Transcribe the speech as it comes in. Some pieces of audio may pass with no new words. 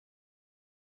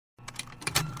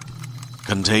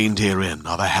Contained herein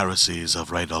are the heresies of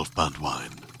Radolf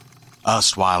Burntwine,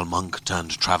 erstwhile monk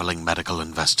turned traveling medical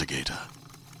investigator.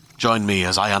 Join me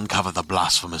as I uncover the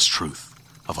blasphemous truth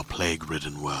of a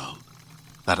plague-ridden world,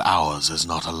 that ours is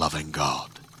not a loving God,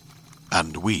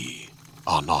 and we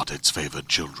are not its favored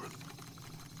children.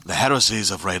 The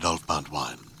heresies of Radolf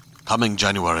Burntwine, coming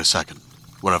January 2nd,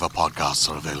 wherever podcasts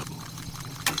are available.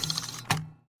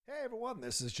 Hey everyone,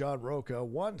 this is John Roca,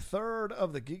 1/3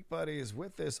 of the Geek Buddies,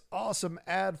 with this awesome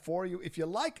ad for you. If you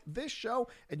like this show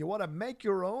and you want to make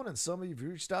your own, and some of you have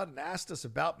reached out and asked us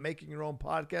about making your own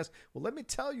podcast, well, let me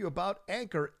tell you about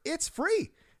Anchor. It's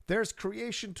free. There's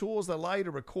creation tools that allow you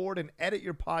to record and edit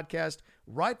your podcast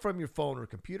right from your phone or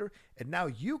computer. And now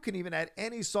you can even add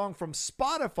any song from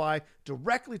Spotify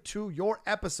directly to your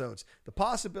episodes. The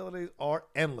possibilities are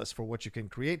endless for what you can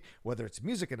create, whether it's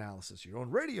music analysis, your own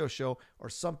radio show, or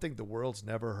something the world's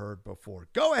never heard before.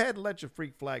 Go ahead and let your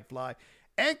freak flag fly.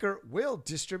 Anchor will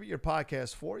distribute your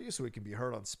podcast for you so it can be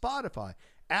heard on Spotify,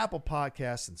 Apple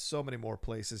Podcasts, and so many more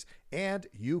places. And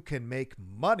you can make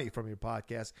money from your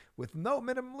podcast with no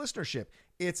minimum listenership.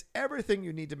 It's everything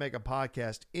you need to make a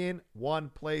podcast in one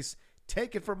place.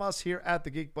 Take it from us here at the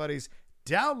Geek Buddies.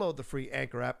 Download the free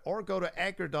Anchor app or go to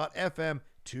anchor.fm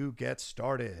to get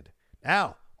started.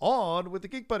 Now, on with the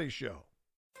Geek Buddies show.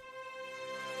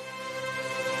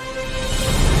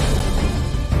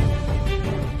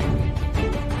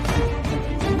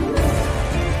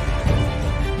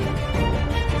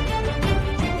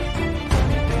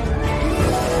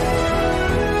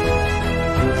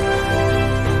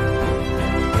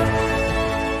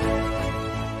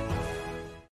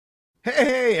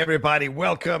 Hey, everybody.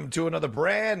 Welcome to another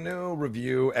brand new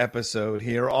review episode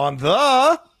here on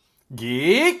the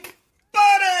Geek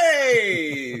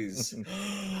Buddies.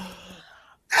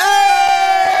 Hey!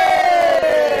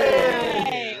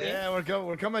 Yeah,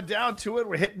 we're coming down to it.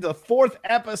 We're hitting the 4th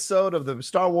episode of the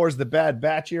Star Wars The Bad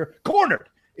Batch here. Cornered.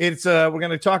 It's we're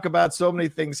going to talk about so many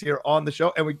things here on the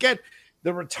show, and we get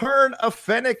the return of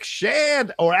Fennec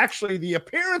Shand, or actually the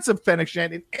appearance of Fennec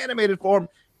Shand in animated form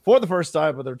for the first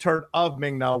time, with the return of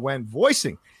Ming-Na Wen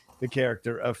voicing the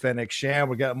character of Fennec Shand.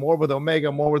 We got more with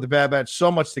Omega, more with the Bad Batch,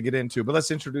 so much to get into. But let's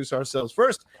introduce ourselves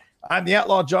first. I'm the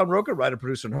Outlaw John Roca, writer,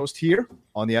 producer, and host here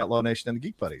on the Outlaw Nation and the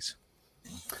Geek Buddies.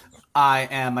 I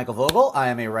am Michael Vogel. I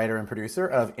am a writer and producer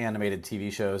of animated TV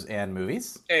shows and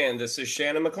movies. And this is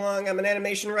Shannon McClung. I'm an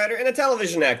animation writer and a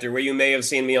television actor, where you may have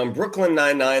seen me on Brooklyn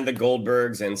Nine-Nine, The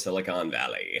Goldbergs, and Silicon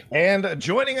Valley. And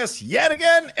joining us yet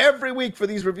again every week for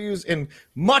these reviews, in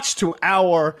much to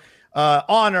our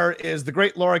honor, is the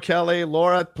great Laura Kelly.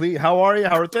 Laura, please, how are you?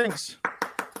 How are things?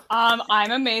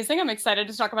 I'm amazing. I'm excited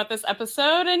to talk about this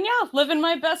episode, and yeah, living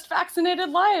my best vaccinated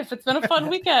life. It's been a fun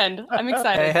weekend. I'm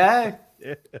excited. Hey.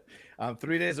 Yeah. I'm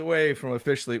 4 days away from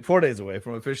officially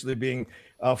being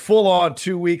full on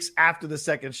 2 weeks after the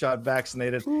second shot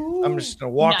vaccinated. Ooh, I'm just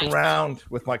going to walk around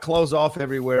with my clothes off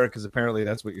everywhere, because apparently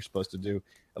that's what you're supposed to do.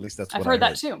 At least that's what I've heard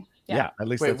that too. Yeah, at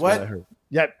least that's what I heard.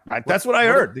 Yeah, that's what I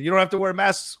heard. You don't have to wear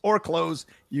masks or clothes.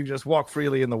 You just walk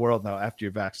freely in the world now after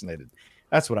you're vaccinated.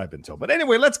 That's what I've been told. But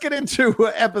anyway, let's get into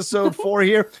episode 4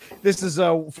 here. This is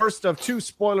first of 2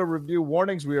 spoiler review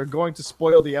warnings. We are going to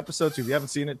spoil the episode, so if you haven't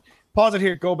seen it, pause it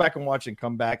here, go back and watch, and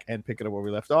come back and pick it up where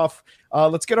we left off.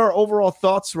 Let's get our overall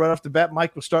thoughts right off the bat.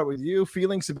 Mike, we'll start with you.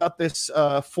 Feelings about this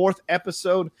 4th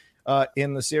episode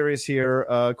in the series here,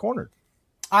 Cornered.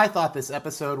 I thought this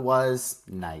episode was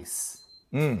nice.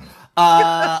 Mm.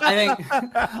 I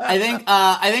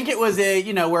think it was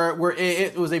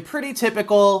it was a pretty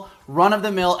typical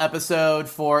run-of-the-mill episode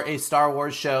for a Star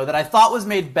Wars show that I thought was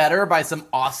made better by some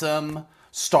awesome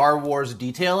Star Wars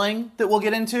detailing that we'll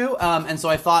get into. And so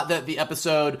I thought that the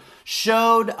episode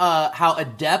showed how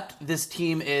adept this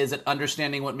team is at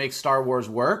understanding what makes Star Wars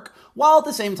work, while at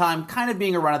the same time kind of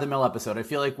being a run-of-the-mill episode. I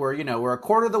feel like we're a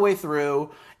quarter of the way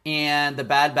through, and the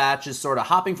Bad Batch is sort of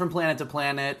hopping from planet to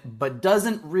planet, but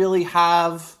doesn't really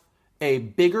have a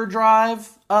bigger drive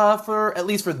for, at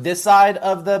least for this side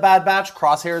of the Bad Batch.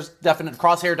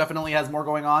 Crosshair definitely has more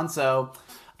going on. So,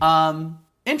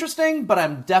 interesting, but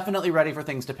I'm definitely ready for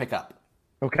things to pick up.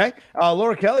 Okay.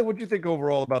 Laura Kelly, what do you think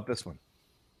overall about this one?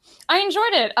 I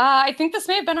enjoyed it. I think this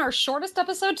may have been our shortest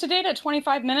episode to date at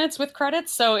 25 minutes with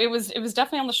credits, so it was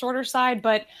definitely on the shorter side.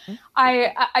 But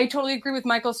I totally agree with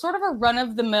Michael. Sort of a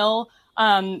run-of-the-mill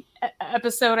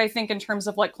episode, I think, in terms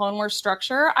of like Clone Wars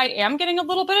structure. I am getting a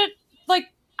little bit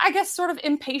I guess sort of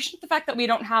impatient the fact that we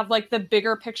don't have like the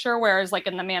bigger picture, whereas like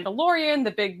in The Mandalorian,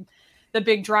 the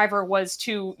big driver was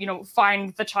to,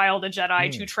 find the child a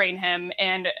Jedi to train him.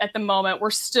 And at the moment,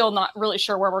 we're still not really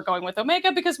sure where we're going with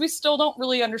Omega, because we still don't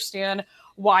really understand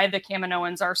why the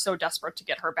Kaminoans are so desperate to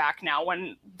get her back now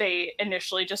when they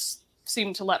initially just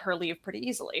seemed to let her leave pretty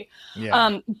easily.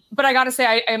 Yeah. But I gotta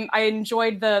say, I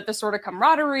enjoyed the sort of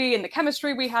camaraderie and the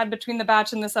chemistry we had between the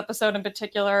batch in this episode in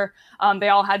particular. They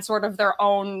all had sort of their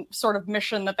own sort of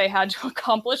mission that they had to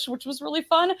accomplish, which was really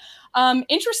fun.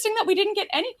 Interesting that we didn't get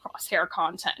any Crosshair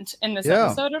content in this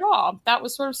episode at all. That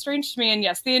was sort of strange to me. And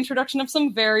yes, the introduction of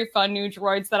some very fun new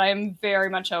droids that I am very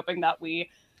much hoping that we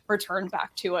return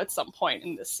back to at some point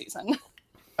in this season.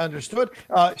 Understood.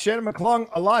 Shannon McClung,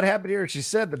 a lot happened here. She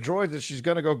said the droids that she's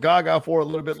going to go gaga for a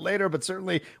little bit later, but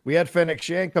certainly we had Fennec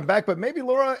Shand come back. But maybe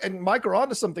Laura and Mike are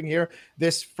onto something here.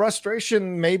 This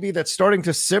frustration maybe that's starting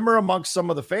to simmer amongst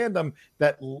some of the fandom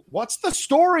that what's the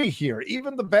story here?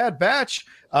 Even the Bad Batch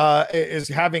is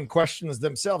having questions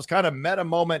themselves, kind of meta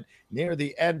moment near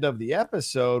the end of the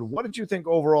episode. What did you think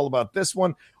overall about this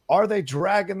one? Are they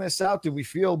dragging this out? Do we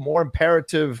feel more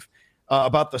imperative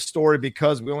about the story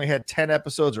because we only had 10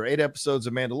 episodes or 8 episodes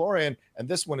of Mandalorian, and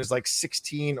this one is like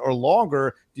 16 or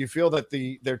longer? Do you feel that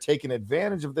they're taking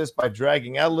advantage of this by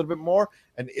dragging out a little bit more?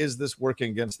 And is this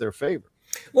working against their favor?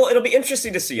 Well, it'll be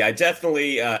interesting to see. I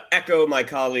definitely echo my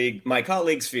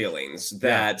colleague's feelings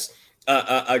that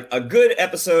a good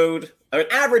episode, an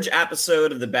average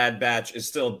episode of The Bad Batch is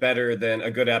still better than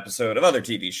a good episode of other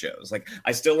TV shows. Like,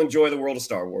 I still enjoy the world of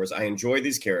Star Wars. I enjoy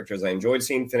these characters. I enjoyed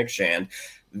seeing Fennec Shand.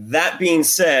 That being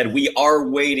said, we are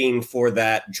waiting for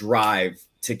that drive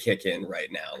to kick in right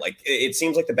now. Like, it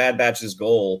seems like the Bad Batch's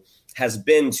goal has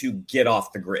been to get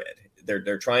off the grid.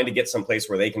 They're trying to get someplace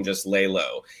where they can just lay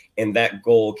low, and that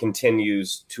goal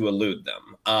continues to elude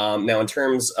them. Now, in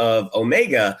terms of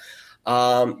Omega,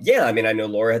 I mean, I know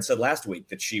Laura had said last week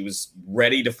that she was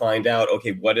ready to find out,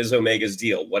 okay, what is Omega's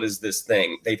deal? What is this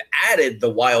thing? They've added the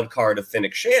wild card of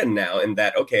Fennec Shand now, in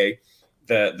that, okay,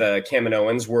 the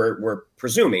Kaminoans were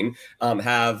presuming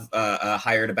have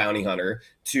hired a bounty hunter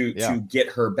to get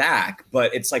her back.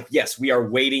 But it's like, yes, we're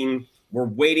waiting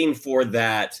for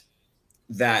that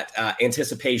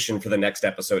anticipation for the next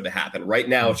episode to happen. Right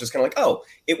now, it's just kind of like, oh,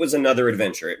 it was another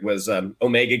adventure. It was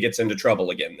Omega gets into trouble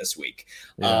again this week.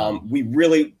 Yeah.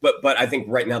 But I think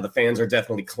right now the fans are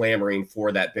definitely clamoring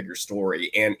for that bigger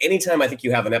story. And anytime I think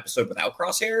you have an episode without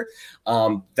Crosshair,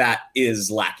 that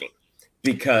is lacking.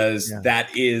 Because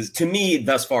that is, to me,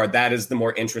 thus far, that is the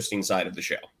more interesting side of the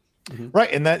show. Mm-hmm.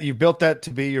 Right, and that you built that to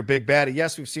be your big baddie.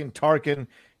 Yes, we've seen Tarkin.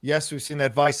 Yes, we've seen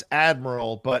that Vice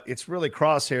Admiral, but it's really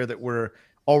Crosshair that we're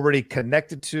already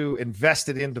connected to,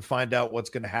 invested in to find out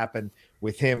what's going to happen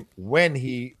with him when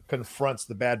he confronts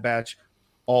the Bad Batch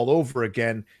all over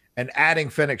again. And adding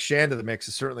Fennec Shand to the mix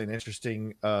is certainly an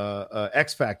interesting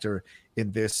X factor in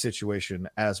this situation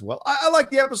as well. I like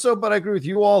the episode, but I agree with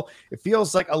you all. It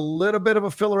feels like a little bit of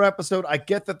a filler episode. I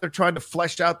get that they're trying to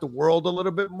flesh out the world a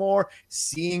little bit more,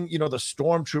 seeing, the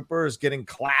stormtroopers getting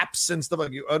claps and stuff,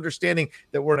 like you understanding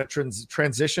that we're in a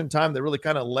transition time. They're really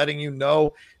kind of letting you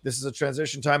know this is a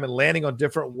transition time, and landing on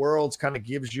different worlds kind of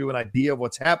gives you an idea of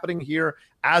what's happening here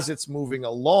as it's moving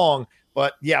along.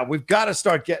 But yeah, we've got to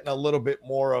start getting a little bit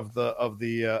more of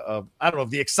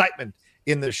the excitement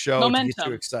in the show. Momentum. To get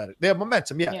you excited. Yeah,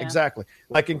 momentum. Yeah, exactly.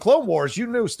 Like in Clone Wars, you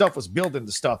knew stuff was building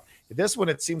to stuff. This one,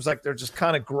 it seems like they're just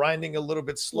kind of grinding a little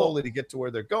bit slowly to get to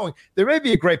where they're going. There may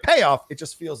be a great payoff. It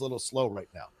just feels a little slow right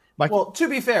now. Mike? Well, to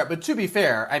be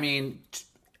fair, I mean,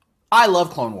 I love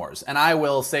Clone Wars, and I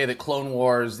will say that Clone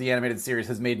Wars, the animated series,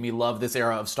 has made me love this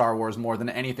era of Star Wars more than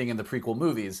anything in the prequel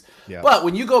movies. Yeah. But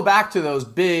when you go back to those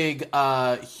big,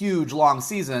 huge, long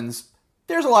seasons,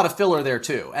 there's a lot of filler there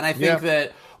too. And I think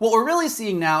that what we're really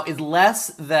seeing now is less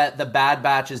that the Bad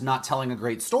Batch is not telling a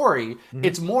great story. Mm-hmm.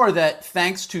 It's more that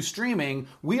thanks to streaming,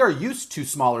 we are used to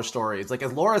smaller stories. Like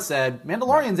as Laura said,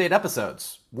 Mandalorian's 8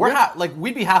 episodes.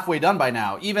 We'd be halfway done by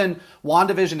now. Even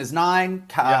WandaVision is 9,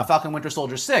 Falcon Winter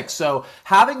Soldier 6. So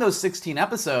having those 16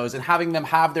 episodes and having them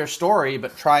have their story,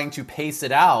 but trying to pace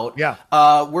it out,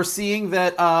 we're seeing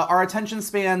that our attention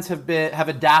spans have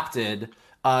adapted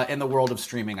in the world of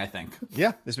streaming, I think.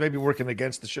 Yeah, this may be working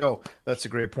against the show. That's a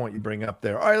great point you bring up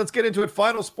there. All right, let's get into it.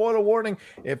 Final spoiler warning.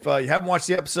 If you haven't watched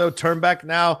the episode, turn back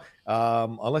now.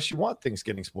 Unless you want things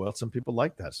getting spoiled. Some people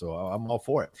like that, so I'm all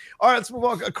for it. All right, let's move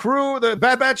on. A crew, the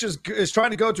Bad Batch is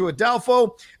trying to go to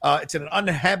Adalfo. It's an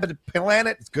uninhabited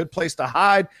planet. It's a good place to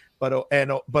hide. But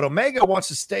Omega wants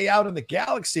to stay out in the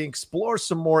galaxy and explore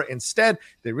some more instead.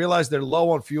 They realize they're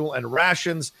low on fuel and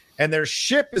rations, and their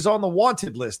ship is on the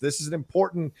wanted list. This is an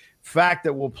important fact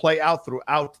that will play out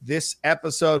throughout this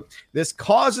episode. This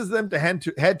causes them to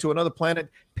head to another planet,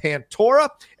 Pantora.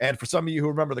 And for some of you who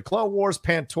remember the Clone Wars,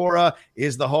 Pantora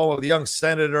is the home of the young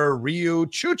Senator Ryu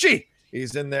Chuchi.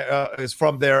 He's in there, is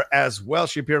from there as well.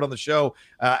 She appeared on the show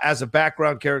as a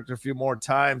background character a few more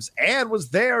times and was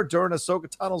there during Ahsoka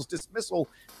Tano's dismissal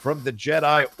from the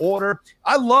Jedi Order.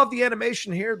 I love the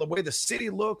animation here, the way the city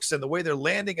looks and the way they're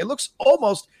landing. It looks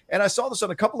almost, and I saw this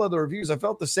on a couple of the reviews, I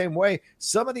felt the same way.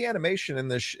 Some of the animation in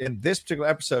this particular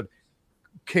episode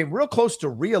came real close to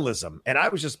realism, and I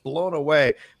was just blown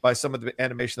away by some of the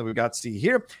animation that we got to see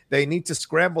here. They need to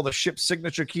scramble the ship's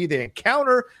signature key. They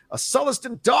encounter a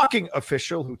Sullustan docking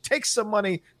official who takes some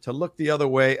money to look the other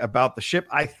way about the ship.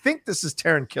 I think this is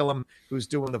Taran Killam who's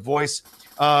doing the voice.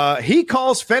 He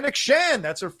calls Fennec Shand.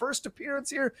 That's her first appearance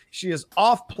here. She is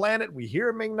off planet. We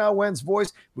hear Ming-Na Wen's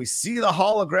voice. We see the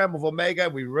hologram of Omega.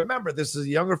 We remember this is a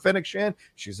younger Fennec Shand.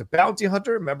 She's a bounty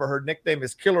hunter. Remember, her nickname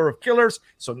is Killer of Killers.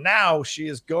 So now she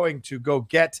is going to go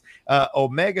get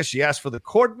Omega. She asks for the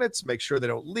coordinates, make sure they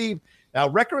don't leave. Now,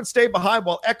 Wrecker and stay behind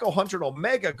while Echo Hunter and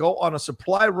Omega go on a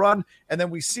supply run. And then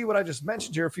we see what I just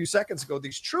mentioned here a few seconds ago,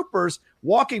 these troopers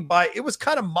walking by. It was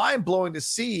kind of mind-blowing to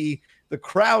see the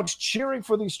crowds cheering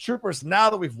for these troopers now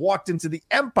that we've walked into the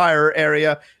Empire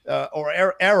area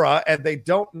era, and they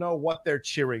don't know what they're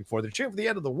cheering for. They're cheering for the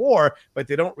end of the war, but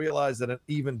they don't realize that an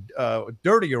even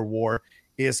dirtier war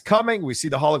is coming. We see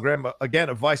the hologram again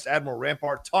of Vice Admiral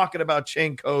Rampart talking about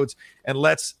chain codes, and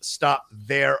let's stop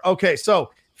there. Okay,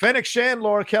 so Fennec Shand,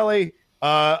 Laura Kelly,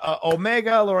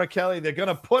 Omega, Laura Kelly, they're going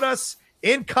to put us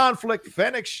in conflict.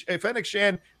 Fennec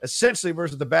Shand essentially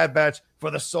versus the Bad Batch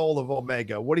for the soul of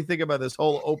Omega. What do you think about this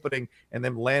whole opening and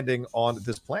them landing on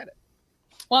this planet?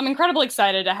 Well, I'm incredibly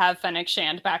excited to have Fennec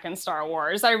Shand back in Star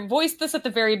Wars. I voiced this at the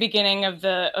very beginning of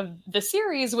the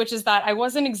series, which is that I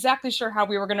wasn't exactly sure how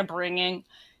we were going to bring in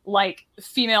like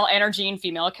female energy and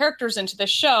female characters into the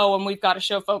show, and we've got a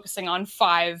show focusing on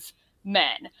 5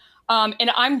 men.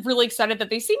 And I'm really excited that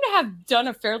they seem to have done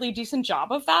a fairly decent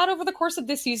job of that over the course of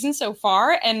this season so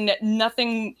far, and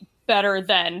nothing better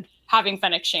than having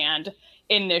Fennec Shand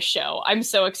in this show. I'm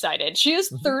so excited. She is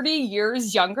 30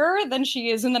 years younger than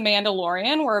she is in The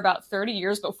Mandalorian. We're about 30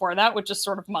 years before that, which is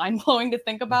sort of mind-blowing to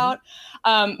think about.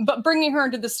 But bringing her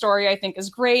into the story, I think, is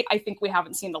great. I think we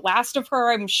haven't seen the last of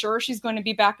her. I'm sure she's going to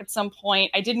be back at some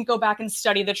point. I didn't go back and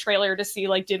study the trailer to see,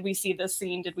 like, did we see this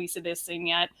scene? Did we see this scene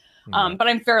yet? But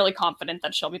I'm fairly confident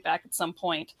that she'll be back at some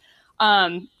point.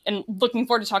 And looking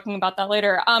forward to talking about that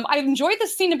later. I enjoyed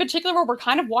this scene in particular where we're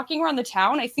kind of walking around the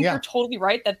town. I think you're totally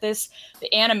right that the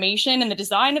animation and the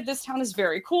design of this town is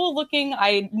very cool looking.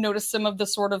 I noticed some of the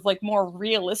sort of like more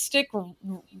realistic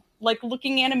like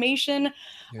looking animation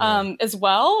as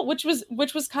well, which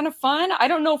was kind of fun. I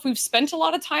don't know if we've spent a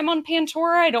lot of time on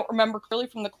Pantora. I don't remember clearly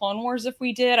from the Clone Wars if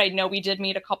we did. I know we did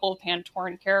meet a couple of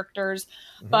Pantoran characters,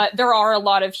 but there are a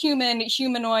lot of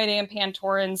humanoid and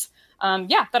Pantorans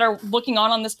that are looking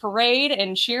on this parade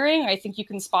and cheering. I think you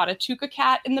can spot a Tuca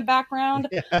cat in the background.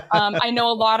 I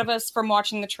know a lot of us from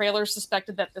watching the trailer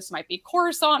suspected that this might be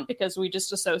Coruscant because we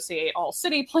just associate all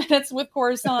city planets with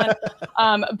Coruscant.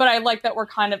 But I like that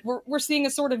we're seeing a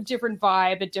sort of different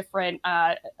vibe,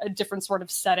 a different sort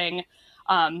of setting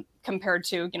compared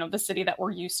to, the city that we're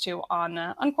used to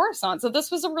on Coruscant. So this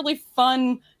was a really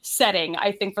fun setting,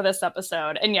 I think, for this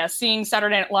episode. And yes, seeing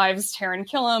Saturday Night Live's Taran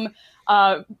Killam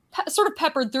sort of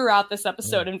peppered throughout this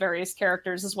episode in various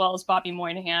characters, as well as Bobby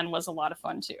Moynihan, was a lot of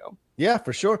fun too. Yeah,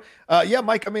 for sure.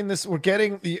 Mike,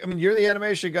 you're the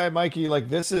animation guy, Mikey. Like,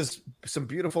 this is some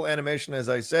beautiful animation, as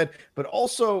I said, but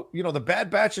also, the Bad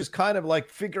Batch is kind of like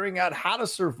figuring out how to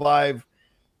survive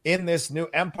in this new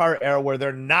Empire era where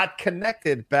they're not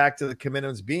connected back to the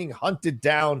Kaminoans, being hunted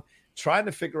down, trying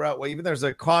to figure out, even there's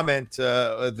a comment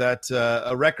that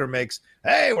a Wrecker makes,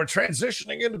 hey, we're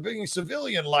transitioning into being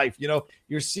civilian life.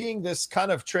 You're seeing this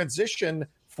kind of transition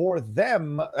for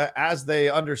them as they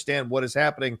understand what is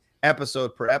happening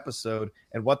episode per episode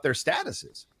and what their status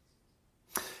is.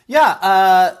 On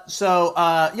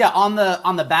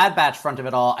the Bad Batch front of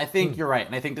it all, I think you're right.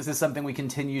 And I think this is something we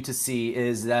continue to see,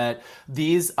 is that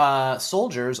these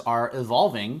soldiers are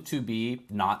evolving to be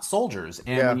not soldiers.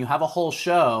 And when you have a whole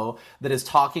show that is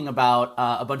talking about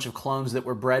a bunch of clones that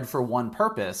were bred for one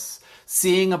purpose,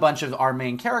 seeing a bunch of our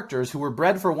main characters who were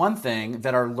bred for one thing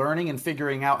that are learning and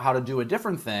figuring out how to do a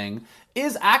different thing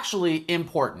is actually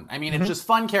important. I mean, it's just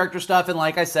fun character stuff. And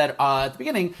like I said at the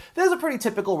beginning, this is a pretty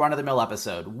typical run-of-the-mill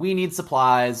episode. We need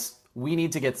supplies. We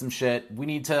need to get some shit. We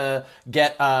need to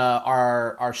get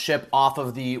our ship off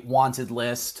of the wanted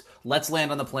list. Let's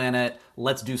land on the planet.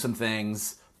 Let's do some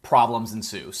things. Problems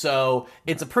ensue. So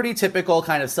it's a pretty typical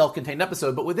kind of self-contained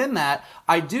episode. But within that,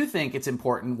 I do think it's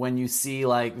important when you see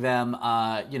like them,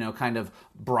 kind of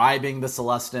bribing the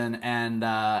Sullustan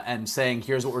and saying,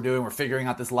 here's what we're doing. We're figuring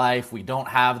out this life. We don't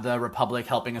have the Republic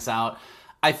helping us out.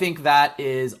 I think that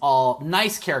is all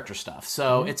nice character stuff.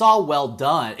 So it's all well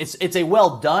done. It's a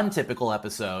well done typical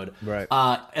episode, Right.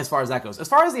 As far as that goes. As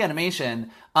far as the animation,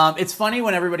 it's funny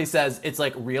when everybody says it's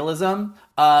like realism,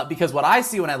 because what I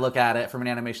see when I look at it from an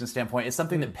animation standpoint is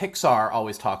something that Pixar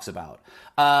always talks about.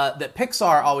 That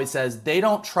Pixar always says they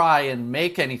don't try and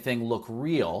make anything look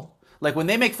real. Like when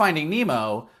they make Finding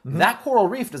Nemo, that coral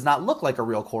reef does not look like a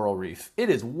real coral reef.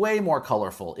 It is way more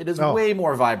colorful. It is way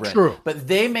more vibrant. True. But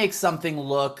they make something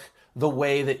look the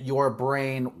way that your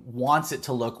brain wants it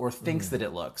to look or thinks that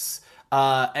it looks.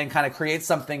 And kind of create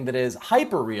something that is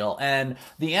hyper real. And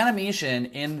the animation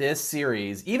in this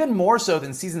series, even more so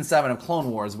than season 7 of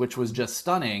Clone Wars, which was just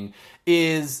stunning,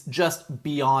 is just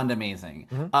beyond amazing.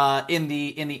 In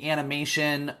the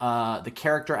animation, the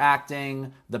character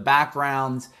acting, the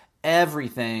backgrounds,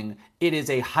 everything, it is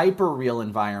a hyper real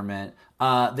environment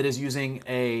that is using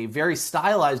a very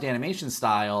stylized animation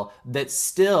style that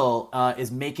still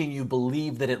is making you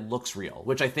believe that it looks real,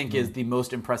 which I think is the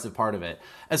most impressive part of it.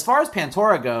 As far as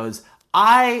Pantora goes,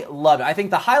 I love it. I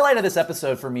think the highlight of this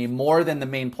episode for me, more than the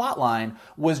main plot line,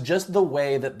 was just the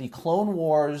way that the Clone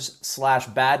Wars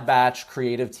 / Bad Batch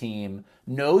creative team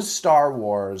knows Star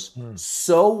Wars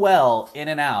so well in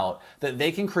and out that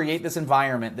they can create this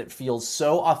environment that feels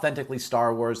so authentically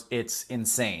Star Wars, it's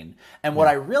insane. And what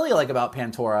I really like about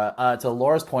Pantora, to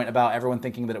Laura's point about everyone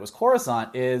thinking that it was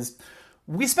Coruscant, is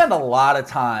we spend a lot of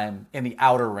time in the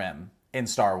Outer Rim in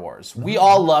Star Wars. We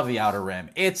all love the Outer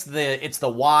Rim. It's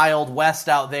the Wild West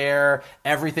out there.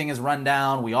 Everything is run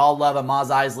down. We all love a Mos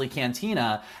Eisley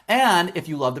cantina. And if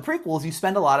you love the prequels, you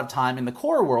spend a lot of time in the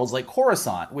core worlds like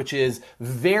Coruscant, which is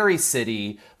very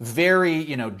city, very,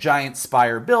 giant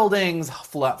spire buildings,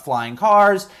 flying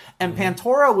cars. And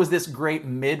Pantora was this great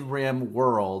mid-rim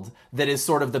world that is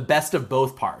sort of the best of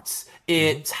both parts.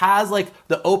 It has like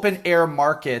the open air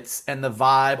markets and the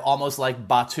vibe, almost like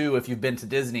Batuu if you've been to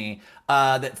Disney,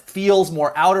 that feels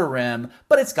more Outer Rim,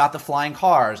 but it's got the flying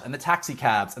cars and the taxi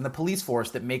cabs and the police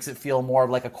force that makes it feel more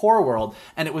like a core world.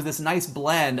 And it was this nice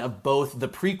blend of both the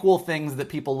prequel things that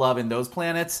people love in those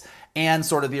planets and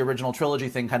sort of the original trilogy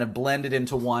thing kind of blended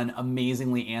into one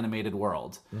amazingly animated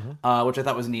world, which I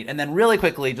thought was neat. And then really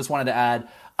quickly, just wanted to add,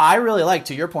 I really like,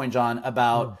 to your point, John,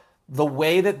 about the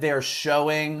way that they're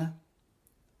showing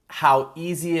how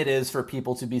easy it is for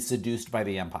people to be seduced by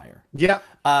the Empire. Yeah.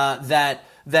 That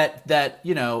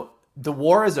the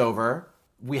war is over.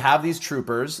 We have these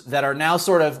troopers that are now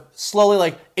sort of slowly,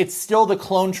 like, it's still the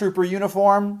clone trooper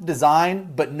uniform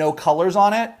design, but no colors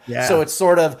on it. Yeah. So it's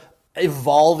sort of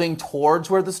evolving towards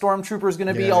where the stormtrooper is going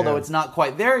to be, although it's not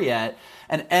quite there yet.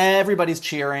 And everybody's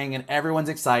cheering and everyone's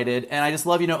excited. And I just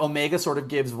love, Omega sort of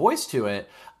gives voice to it.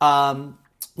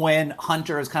 When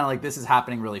Hunter is kind of like, this is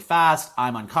happening really fast,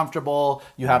 I'm uncomfortable.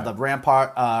 You have the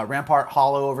Rampart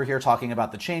Hollow over here talking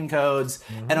about the chain codes.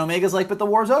 And Omega's like, but the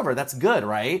war's over. That's good,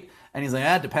 right? And he's like,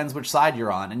 it depends which side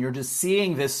you're on. And you're just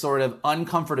seeing this sort of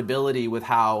uncomfortability with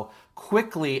how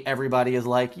quickly everybody is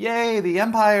like, yay, the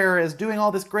Empire is doing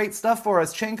all this great stuff for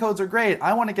us. Chain codes are great.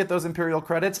 I want to get those Imperial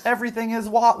credits. Everything is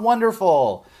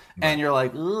wonderful. And you're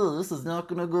like, ooh, this is not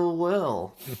going to go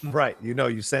well. Right.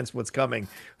 You sense what's coming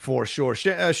for sure.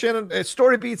 Shannon,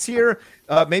 story beats here.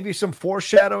 Maybe some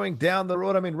foreshadowing down the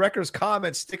road. I mean, Wrecker's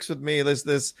comment sticks with me.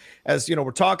 This, as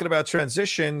we're talking about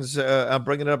transitions. I'm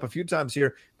bringing it up a few times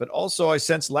here, but also I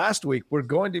sensed last week we're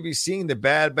going to be seeing the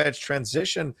Bad Batch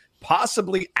transition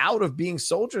possibly out of being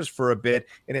soldiers for a bit.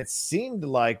 And it seemed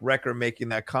like Wrecker making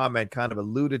that comment kind of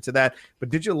alluded to that. But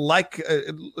did you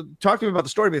talk to me about the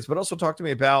story beats, but also talk to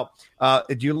me about,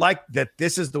 do you like that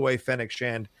this is the way Fennec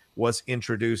Shand was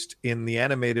introduced in the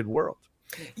animated world?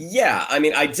 Yeah, I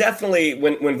mean, I definitely,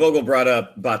 when Vogel brought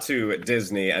up Batuu at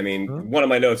Disney, I mean, one of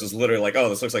my notes was literally like, oh,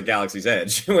 this looks like Galaxy's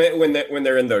Edge when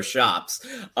they're in those shops.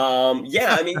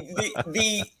 Yeah, I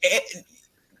mean,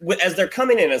 as they're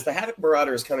coming in, as the Havoc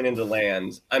Marauder is coming into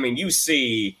land, I mean, you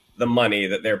see the money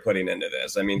that they're putting into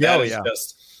this. I mean, that is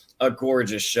just a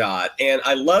gorgeous shot. And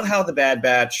I love how the Bad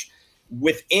Batch,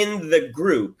 within the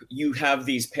group, you have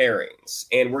these pairings.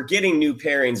 And we're getting new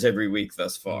pairings every week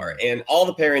thus far. And all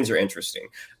the pairings are interesting.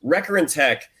 Wrecker and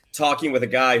Tech talking with a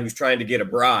guy who's trying to get a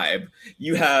bribe.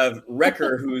 You have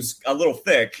Wrecker who's a little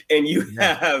thick, and you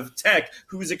have Tech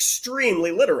who's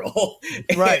extremely literal.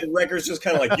 Right. And Wrecker's just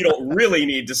kind of like, you don't really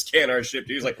need to scan our ship.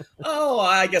 He's like, oh,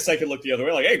 I guess I could look the other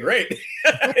way. Like, hey, great.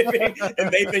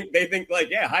 And they think like,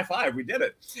 yeah, high five, we did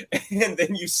it. And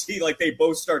then you see like they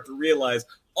both start to realize,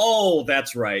 oh,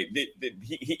 that's right.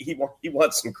 He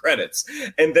wants some credits.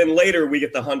 And then later we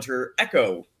get the Hunter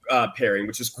Echo pairing,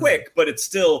 which is quick, but it's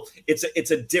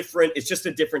just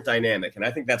a different dynamic. And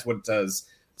I think that's what it does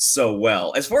so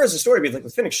well. As far as the story beats, like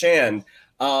with Fennec Shand,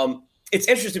 it's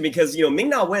interesting because,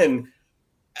 Ming-Na Wen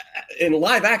in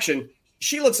live action,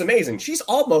 she looks amazing. She's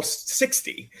almost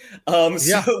 60.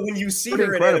 So when you see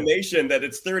her in animation that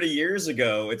it's 30 years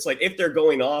ago, it's like if they're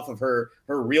going off of her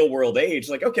real world age,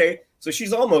 like, okay, so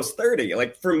she's almost 30.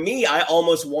 Like for me, I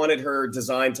almost wanted her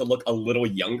design to look a little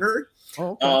younger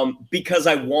because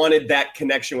I wanted that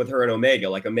connection with her and Omega.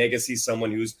 Like Omega sees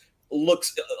someone who's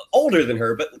looks older than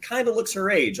her, but kind of looks her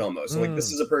age almost. Like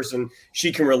this is a person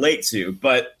she can relate to,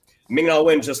 but Ming-Na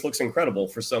Wen just looks incredible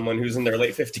for someone who's in their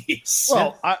late 50s.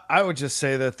 Well, I would just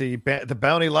say that the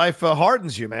bounty life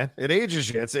hardens you, man. It ages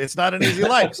you. It's not an easy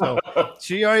life. So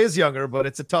she is younger, but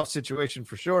it's a tough situation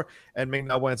for sure. And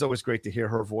Ming-Na Wen, it's always great to hear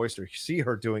her voice or see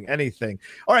her doing anything.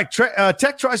 All right,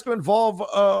 Tech tries to involve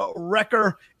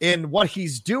Wrecker in what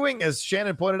he's doing. As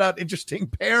Shannon pointed out, interesting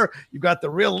pair. You've got the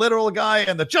real literal guy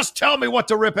and the just tell me what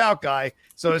to rip out guy.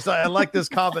 So I like this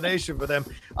combination for them.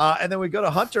 And then we go to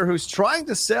Hunter, who's trying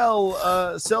to sell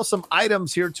some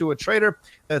items here to a trader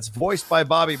that's voiced by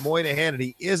Bobby Moynihan, and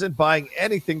he isn't buying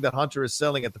anything that Hunter is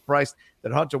selling at the price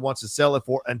that Hunter wants to sell it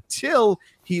for until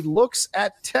he looks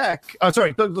at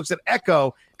looks at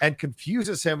Echo and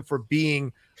confuses him for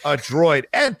being a droid.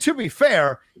 And to be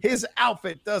fair, his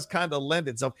outfit does kind of lend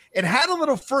itself. It had a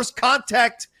little First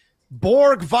Contact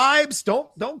Borg vibes.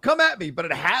 Don't come at me, but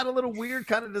it had a little weird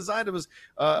kind of design. It was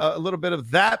a little bit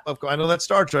of that. Of course, I know that's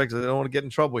Star Trek, so I don't want to get in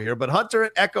trouble here. But Hunter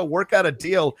and Echo work out a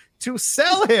deal to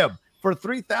sell him for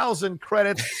 3,000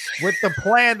 credits with the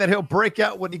plan that he'll break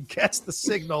out when he gets the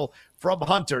signal from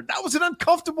Hunter. That was an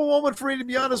uncomfortable moment for me, to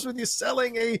be honest with you,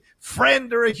 selling a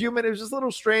friend or a human. It was just a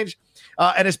little strange.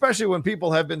 And especially when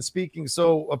people have been speaking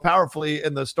so powerfully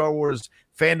in the Star Wars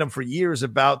fandom for years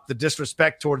about the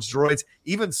disrespect towards droids.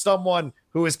 Even someone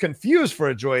who is confused for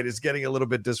a droid is getting a little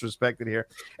bit disrespected here.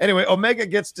 Anyway, Omega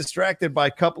gets distracted by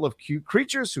a couple of cute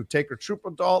creatures who take her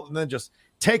trooper doll and then just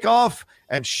take off,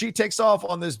 and she takes off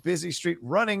on this busy street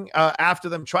running after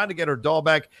them, trying to get her doll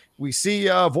back. We see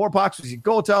Vorpox, we see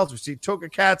Goltals, we see Toka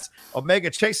Cats. Omega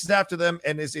chases after them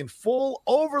and is in full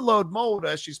overload mode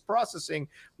as she's processing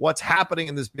what's happening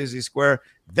in this busy square.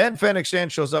 Then Fennec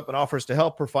Shand shows up and offers to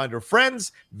help her find her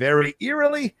friends very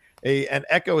eerily. And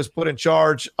Echo is put in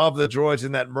charge of the droids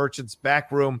in that merchant's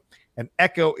back room. And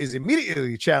Echo is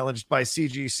immediately challenged by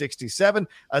CG-67,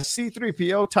 a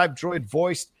C-3PO type droid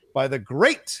voiced by the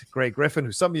great Grey Griffin,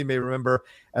 who some of you may remember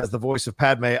as the voice of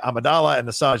Padme Amidala and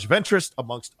Asajj Ventress,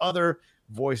 amongst other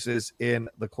voices in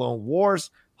the Clone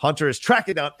Wars. Hunter is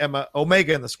tracking down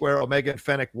Omega in the square. Omega and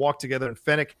Fennec walk together, and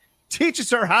Fennec teaches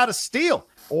her how to steal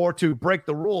or to break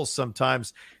the rules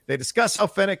sometimes. They discuss how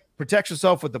Fennec protects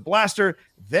herself with the blaster.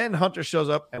 Then Hunter shows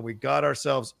up, and we got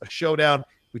ourselves a showdown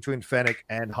between Fennec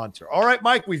and Hunter. All right,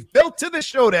 Mike, we've built to the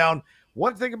showdown.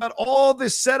 One thing about all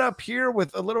this setup here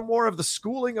with a little more of the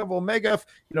schooling of Omega,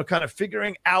 kind of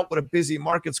figuring out what a busy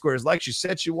market square is like. She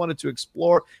said she wanted to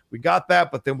explore. We got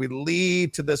that, but then we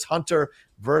lead to this Hunter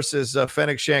versus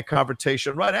Fennec Shand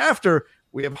confrontation right after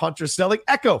we have Hunter selling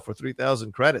Echo for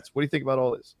 3,000 credits. What do you think about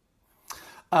all this?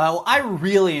 Well, I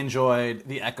really enjoyed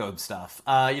the Echo stuff.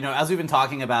 As we've been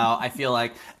talking about, I feel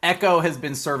like Echo has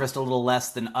been serviced a little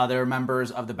less than other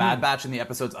members of the Bad Batch in the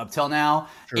episodes up till now.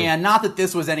 True. And not that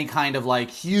this was any kind of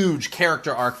huge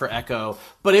character arc for Echo,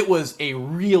 but it was a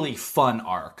really fun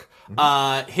arc.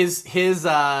 Mm-hmm.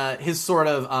 His sort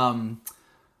of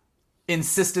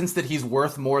insistence that he's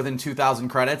worth more than 2,000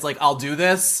 credits. I'll do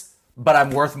this, but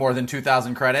I'm worth more than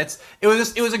 2,000 credits.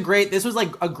 This was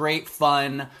a great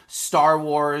fun Star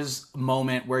Wars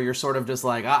moment where you're sort of just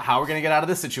like, how are we going to get out of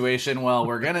this situation? Well,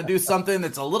 we're going to do something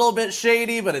that's a little bit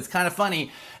shady, but it's kind of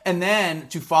funny. And then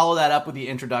to follow that up with the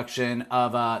introduction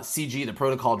of CG, the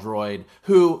protocol droid,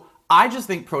 who I just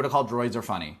think protocol droids are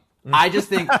funny. I just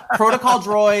think protocol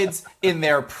droids in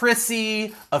their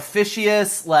prissy,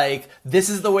 officious, this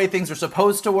is the way things are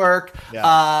supposed to work.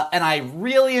 Yeah. And I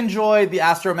really enjoyed the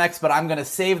Astromechs, but I'm going to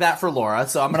save that for Laura.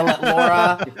 So I'm going to let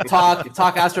Laura talk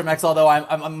Astromechs, although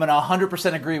I'm going to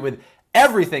 100% agree with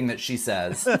everything that she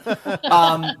says.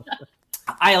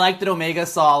 I like that Omega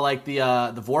saw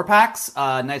the Vorpax,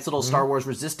 nice little Star Wars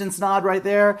Resistance nod right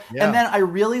there. Yeah. And then I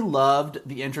really loved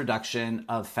the introduction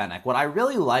of Fennec. What I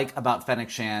really like about Fennec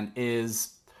Shand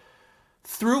is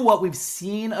through what we've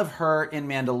seen of her in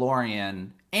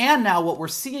Mandalorian and now what we're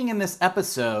seeing in this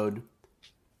episode,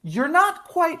 you're not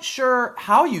quite sure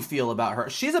how you feel about her.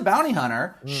 She's a bounty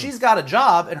hunter. She's got a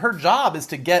job, and her job is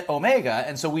to get Omega.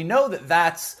 And so we know that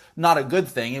that's not a good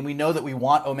thing, and we know that we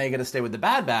want Omega to stay with the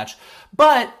Bad Batch.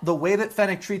 But the way that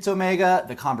Fennec treats Omega,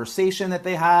 the conversation that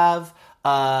they have,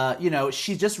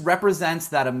 she just represents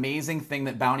that amazing thing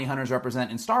that bounty hunters represent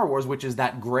in Star Wars, which is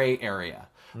that gray area.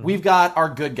 We've got our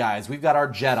good guys, we've got our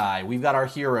Jedi, we've got our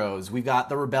heroes, we've got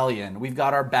the rebellion, we've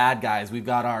got our bad guys, we've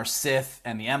got our Sith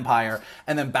and the Empire,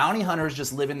 and then bounty hunters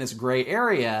just live in this gray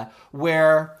area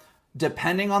where,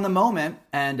 depending on the moment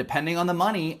and depending on the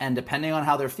money and depending on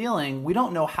how they're feeling, we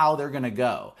don't know how they're going to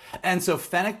go. And so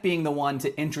Fennec being the one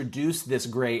to introduce this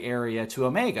gray area to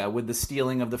Omega with the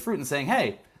stealing of the fruit and saying,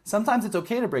 hey, sometimes it's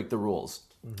okay to break the rules.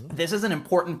 This is an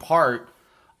important part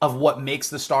of what makes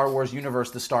the Star Wars universe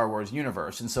the Star Wars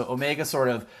universe. And so Omega sort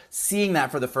of seeing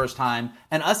that for the first time,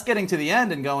 and us getting to the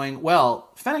end and going, well,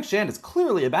 Fennec Shand is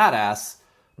clearly a badass.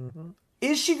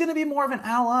 Is she going to be more of an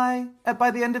ally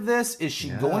by the end of this? Is she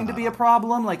going to be a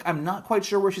problem? Like, I'm not quite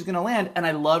sure where she's going to land. And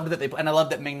I loved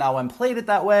that Ming-Na Wen played it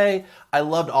that way. I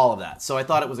loved all of that. So I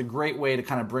thought it was a great way to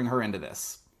kind of bring her into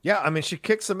this. Yeah, I mean, she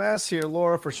kicked some ass here,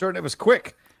 Laura, for sure. And it was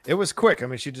quick. It was quick. I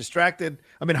mean, she distracted.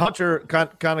 I mean, Hunter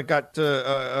kind of got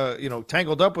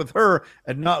tangled up with her,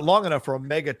 and not long enough for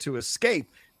Omega to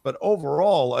escape. But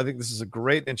overall, I think this is a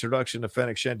great introduction to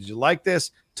Fennec Shand. Did you like this?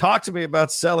 Talk to me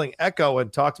about selling Echo,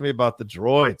 and talk to me about the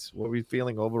droids. What were you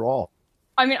feeling overall?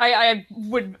 I mean, I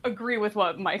would agree with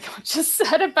what Michael just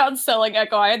said about selling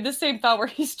Echo. I had the same thought where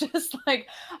he's just like,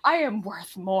 I am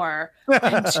worth more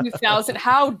than 2,000.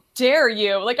 How dare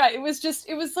you? Like, it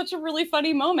was such a really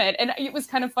funny moment. And it was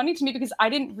kind of funny to me because I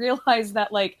didn't realize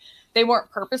that, like, they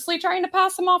weren't purposely trying to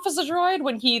pass him off as a droid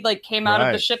when he, like, came out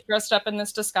of the ship dressed up in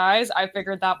this disguise. I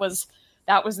figured that was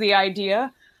the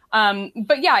idea.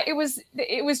 But yeah, it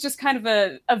was just kind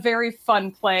of a very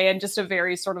fun play and just a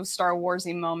very sort of Star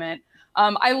Warsy moment.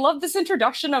 I love this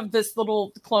introduction of this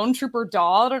little clone trooper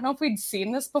doll. I don't know if we'd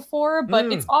seen this before,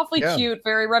 but it's awfully cute,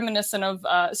 very reminiscent of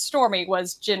Stormy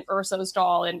was Jyn Erso's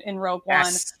doll in Rogue One.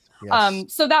 Yes.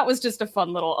 So that was just a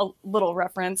fun little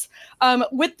reference.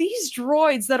 With these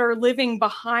droids that are living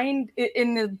behind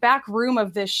in the back room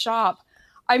of this shop,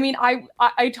 I mean,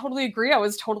 I totally agree. I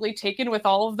was totally taken with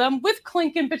all of them, with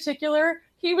Clink in particular.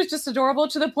 He was just adorable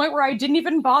to the point where I didn't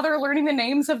even bother learning the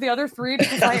names of the other three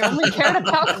because I only cared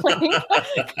about Clink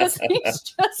because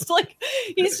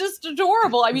he's just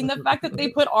adorable. I mean, the fact that they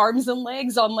put arms and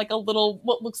legs on like a little,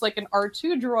 what looks like an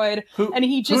R2 droid, and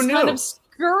he just kind of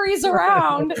scurries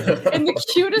around in the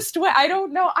cutest way. I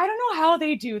don't know how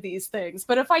they do these things,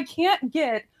 but if I can't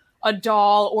get a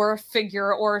doll or a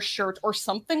figure or a shirt or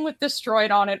something with this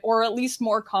droid on it, or at least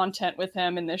more content with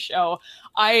him in this show,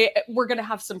 we're gonna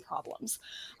have some problems.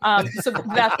 So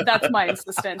that's my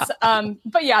insistence.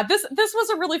 But yeah, this was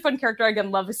a really fun character.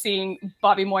 Again, love seeing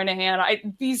Bobby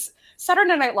Moynihan. These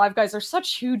Saturday Night Live guys are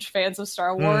such huge fans of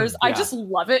Star Wars. I just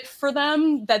love it for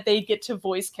them that they get to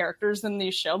voice characters in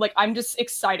these shows. Like, I'm just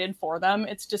excited for them.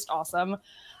 It's just awesome.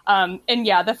 And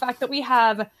yeah, the fact that we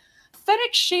have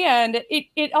Fennec Shand,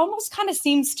 it almost kind of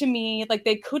seems to me like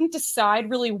they couldn't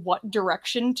decide really what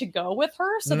direction to go with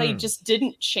her. So they just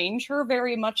didn't change her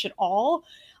very much at all.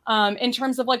 In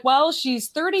terms of like, well, she's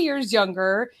 30 years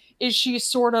younger. Is she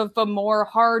sort of a more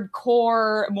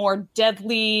hardcore, more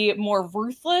deadly, more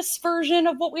ruthless version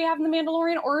of what we have in The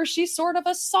Mandalorian? Or is she sort of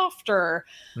a softer,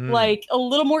 like a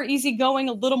little more easygoing,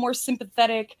 a little more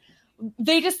sympathetic?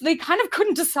 They kind of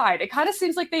couldn't decide. It kind of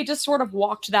seems like they just sort of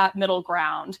walked that middle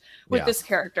ground with this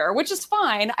character, which is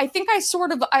fine. I think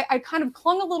I kind of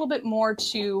clung a little bit more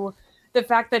to the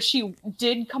fact that she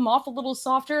did come off a little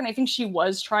softer. And I think she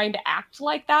was trying to act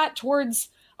like that towards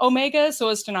Omega so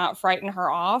as to not frighten her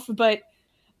off. But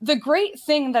the great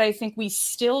thing that I think we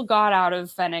still got out of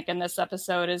Fennec in this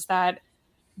episode is that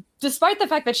despite the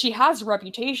fact that she has a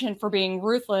reputation for being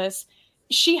ruthless,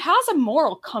 she has a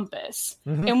moral compass,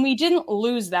 and we didn't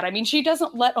lose that. I mean, she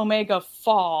doesn't let Omega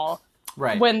fall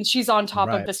when she's on top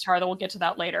of this tower. That we'll get to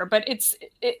that later. But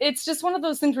it's just one of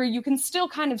those things where you can still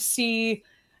kind of see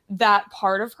that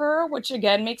part of her, which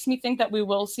again makes me think that we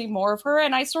will see more of her.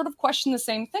 And I sort of question the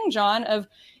same thing, John, of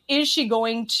is she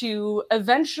going to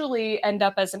eventually end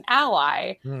up as an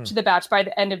ally to the Batch by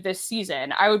the end of this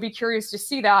season? I would be curious to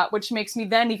see that, which makes me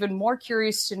then even more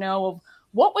curious to know of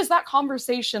what was that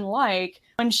conversation like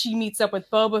when she meets up with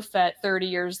Boba Fett 30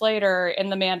 years later in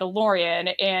The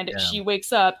Mandalorian, and she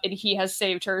wakes up and he has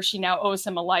saved her. She now owes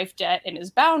him a life debt and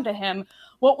is bound to him.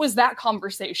 What was that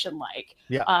conversation like?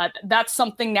 That's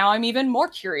something now I'm even more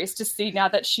curious to see, now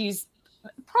that she's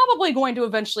probably going to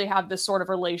eventually have this sort of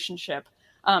relationship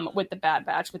with the Bad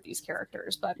Batch with these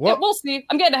characters. But we'll see.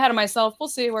 I'm getting ahead of myself. We'll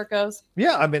see where it goes.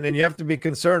 Yeah, I mean, and you have to be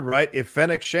concerned, right? If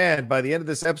Fennec Shand, by the end of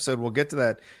this episode, we'll get to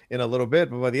that in a little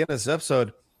bit, but by the end of this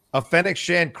episode, a Fennec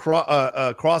Shand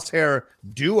Crosshair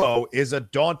duo is a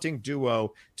daunting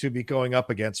duo to be going up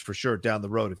against for sure down the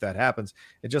road if that happens.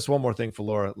 And just one more thing for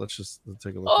Laura. Let's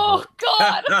take a look. Oh,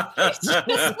 God.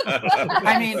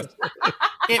 I mean,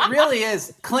 It really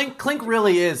is. Clink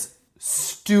really is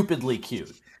stupidly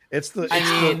cute. It's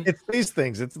these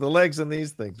things. It's the legs and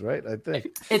these things, right? I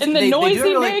think. And the noise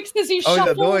he makes as he shuffles.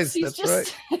 The noise. He's That's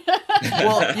just... right.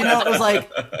 Well, it was like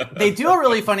they do a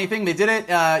really funny thing. They did it.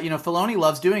 Filoni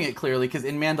loves doing it clearly because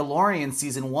in Mandalorian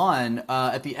season 1,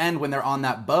 at the end when they're on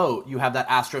that boat, you have that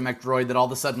astromech droid that all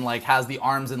of a sudden like has the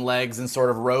arms and legs and sort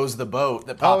of rows the boat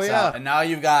that pops out, and now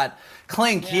you've got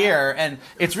Clink here, and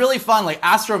it's really fun. Like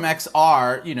astromechs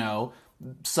are,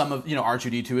 some of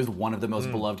R2D2 is one of the most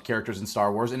beloved characters in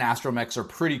Star Wars, and astromechs are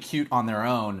pretty cute on their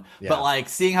own. Yeah. But like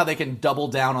seeing how they can double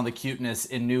down on the cuteness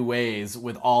in new ways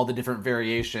with all the different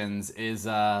variations is,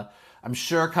 I'm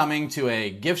sure, coming to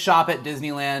a gift shop at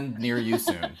Disneyland near you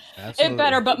soon. It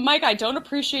better. But Mike, I don't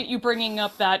appreciate you bringing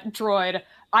up that droid.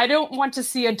 I don't want to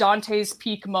see a Dante's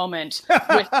Peak moment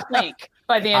with Clink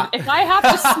by the end. If I have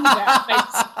to see that,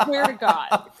 I swear to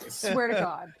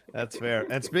God. That's fair.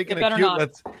 And speaking of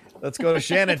cute, let's go to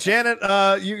Shannon. Shannon,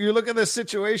 you look at this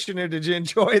situation here. Did you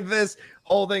enjoy this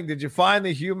whole thing? Did you find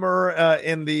the humor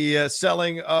in the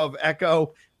selling of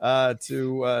Echo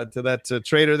to that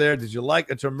trader there? Did you like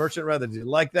it, to a merchant rather? Did you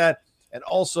like that? And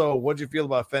also, what did you feel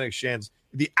about Fennec Shan's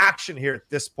the action here at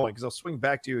this point? Because I'll swing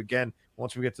back to you again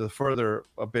once we get to the further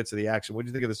bits of the action. What do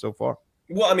you think of this so far?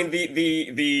 Well, I mean,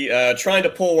 the trying to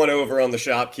pull one over on the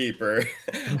shopkeeper,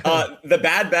 the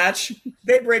Bad Batch,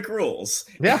 they break rules.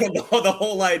 Yeah. The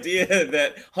whole idea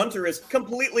that Hunter is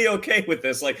completely okay with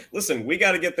this. Like, listen, we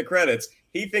got to get the credits.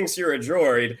 He thinks you're a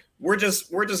droid. We're just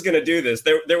gonna do this.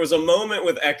 There was a moment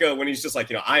with Echo when he's just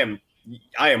like, I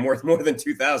am worth more than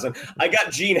 2,000. I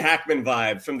got Gene Hackman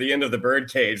vibe from the end of the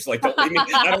Birdcage. Like, don't leave me.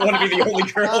 I don't want to be the only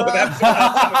girl with that.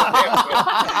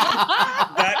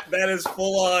 That is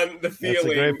full on the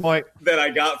feeling that I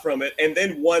got from it. And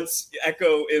then once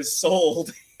Echo is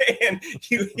sold, and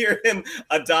you hear him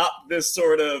adopt this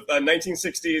sort of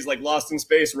 1960s like Lost in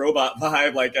Space robot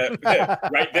vibe, like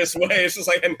right this way. It's just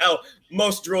like, and now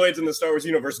most droids in the Star Wars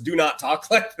universe do not talk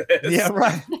like this. Yeah,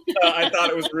 right. I thought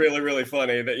it was really, really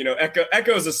funny that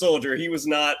Echo's a soldier. He was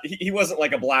not. He wasn't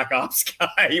like a black ops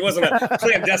guy. He wasn't a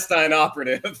clandestine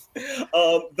operative.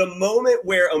 The moment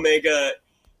where Omega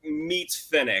meets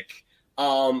Fennec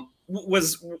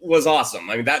was awesome.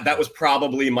 I mean, that was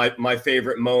probably my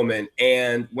favorite moment.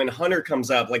 And when Hunter comes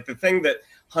up, like the thing that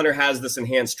Hunter has this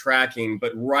enhanced tracking,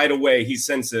 but right away he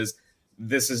senses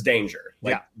this is danger.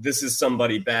 Like this is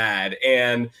somebody bad.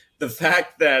 And the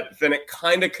fact that Fennec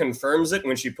kind of confirms it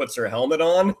when she puts her helmet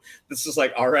on, this is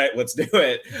like, all right, let's do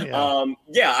it.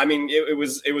 Yeah. I mean,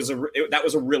 that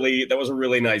was a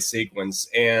really nice sequence.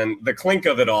 And the Clink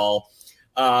of it all,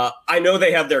 I know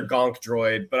they have their Gonk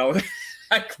droid, but I was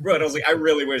like, I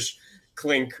really wish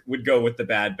Clink would go with the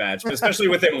Bad Batch, but especially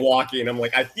with him walking. I'm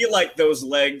like, I feel like those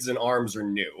legs and arms are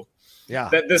new. Yeah.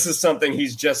 That this is something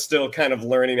he's just still kind of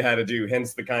learning how to do,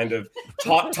 hence the kind of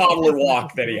toddler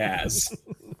walk that he has.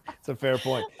 It's a fair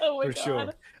point, for God.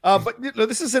 sure. But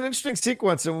this is an interesting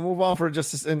sequence, and we'll move on for in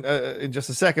just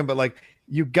a second. But like,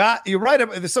 you're right.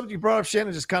 There's something you brought up,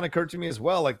 Shannon, just kind of occurred to me as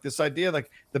well. Like this idea,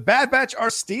 like the Bad Batch are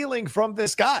stealing from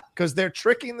this guy because they're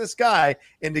tricking this guy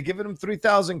into giving him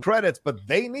 3,000 credits, but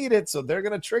they need it, so they're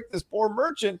going to trick this poor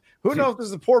merchant. Who knows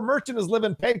if this poor merchant is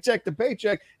living paycheck to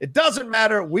paycheck? It doesn't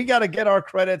matter. We got to get our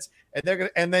credits,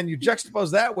 and then you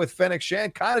juxtapose that with Fennec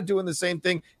Shan kind of doing the same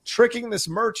thing, tricking this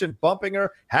merchant, bumping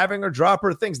her, having her drop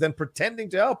her things, then pretending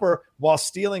to help her while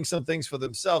stealing some things for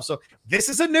themselves. So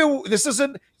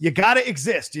you got to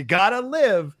exist. You got to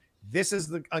live. This is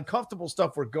the uncomfortable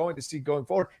stuff we're going to see going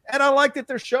forward. And I like that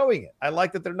they're showing it. I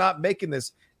like that they're not making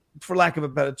this, for lack of a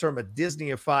better term, a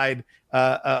Disney-ified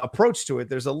approach to it.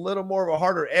 There's a little more of a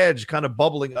harder edge kind of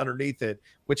bubbling underneath it,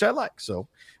 which I like. So,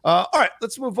 all right,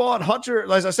 let's move on.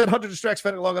 Hunter, as I said, Hunter distracts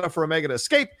Fennec long enough for Omega to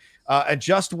escape. And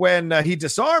just when he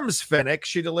disarms Fennec,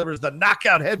 she delivers the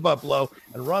knockout headbutt blow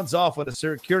and runs off when a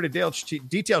security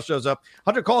detail shows up.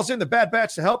 Hunter calls in the Bad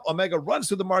Batch to help. Omega runs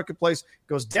through the marketplace,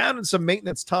 goes down in some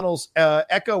maintenance tunnels.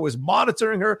 Echo is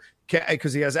monitoring her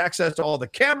because he has access to all the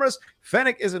cameras.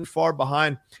 Fennec isn't far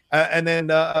behind. And then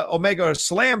Omega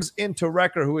slams into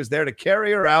Wrecker, who is there to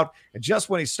carry her out. And just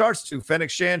when he starts to, Fennec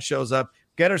Shan shows up,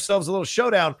 get ourselves a little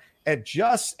showdown, and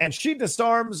she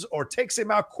disarms or takes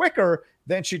him out quicker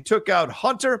than she took out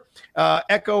Hunter.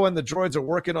 Echo and the droids are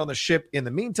working on the ship in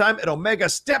the meantime, and Omega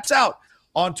steps out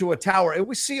onto a tower, and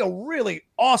we see a really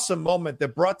awesome moment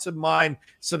that brought to mind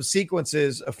some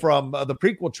sequences from the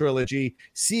prequel trilogy,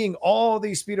 seeing all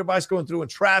these speeder bikes going through in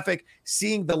traffic,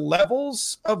 seeing the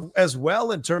levels of as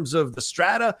well in terms of the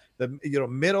strata, the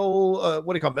middle,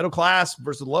 middle class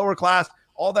versus lower class,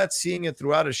 all that seeing it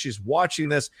throughout as she's watching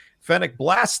this. Fennec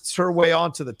blasts her way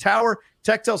onto the tower.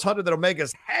 Tech tells Hunter that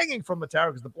Omega's hanging from the tower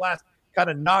because the blast kind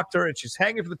of knocked her, and she's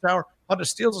hanging from the tower. Hunter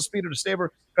steals a speeder to save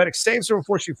her. Fennec saves her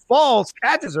before she falls,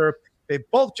 catches her. They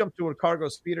both jump to a cargo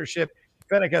speeder ship.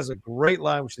 Fennec has a great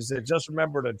line, which is, just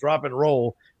remember to drop and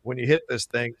roll when you hit this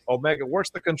thing. Omega works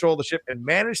to control the ship and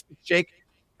managed to shake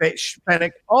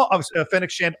Fennec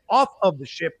Shand off of the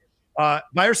ship by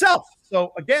herself.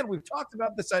 So, again, we've talked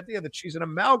about this idea that she's an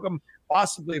amalgam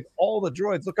possibly of all the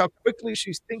droids. Look how quickly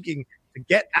she's thinking to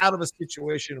get out of a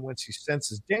situation when she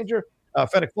senses danger.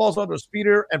 Fennec falls onto a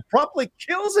speeder and promptly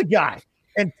kills a guy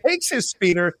and takes his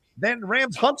speeder, then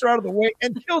rams Hunter out of the way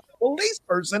and kills a police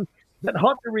person. Then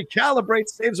Hunter recalibrates,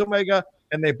 saves Omega,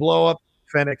 and they blow up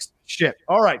Fennec's ship.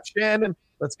 All right, Shannon,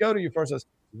 let's go to you first.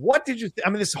 What did you think? I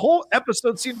mean, this whole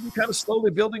episode seemed to be kind of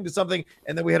slowly building to something,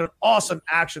 and then we had an awesome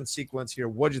action sequence here.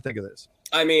 What did you think of this?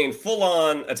 I mean,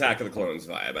 full-on Attack of the Clones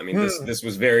vibe. I mean, this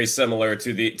was very similar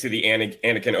to the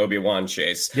Anakin Obi-Wan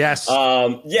chase. Yes.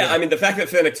 Yeah. I mean, the fact that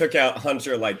Fennec took out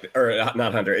Hunter Wrecker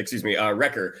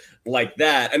like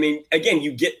that. I mean, again,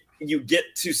 you get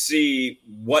to see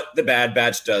what the Bad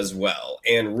Batch does well,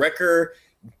 and Wrecker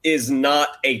is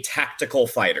not a tactical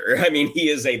fighter. I mean, he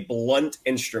is a blunt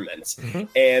instrument. Mm-hmm.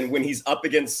 And when he's up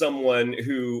against someone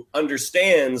who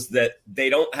understands that they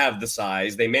don't have the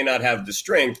size, they may not have the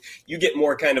strength, you get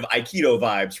more kind of Aikido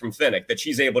vibes from Fennec, that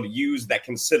she's able to use that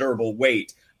considerable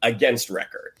weight against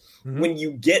Wrecker. Mm-hmm. When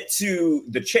you get to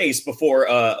the chase before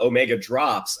Omega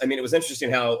drops, I mean, it was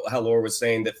interesting how Laura was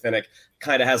saying that Fennec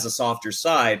kind of has a softer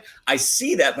side. I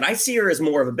see that, but I see her as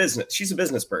more of a business. She's a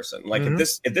business person. Like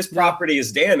if this property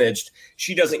is damaged,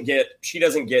 she doesn't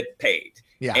get paid.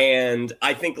 Yeah. And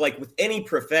I think, like with any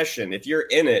profession, if you're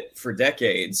in it for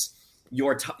decades,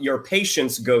 your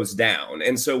patience goes down.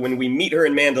 And so when we meet her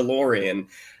in Mandalorian,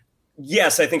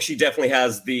 yes, I think she definitely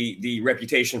has the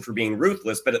reputation for being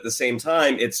ruthless, but at the same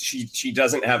time, she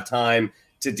doesn't have time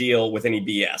to deal with any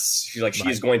BS.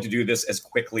 She's going to do this as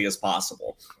quickly as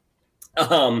possible.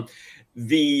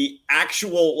 The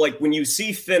actual, like, when you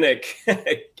see Fennec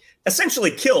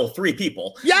essentially kill 3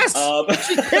 people. Yes,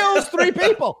 she kills 3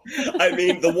 people. I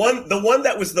mean, the one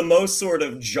that was the most sort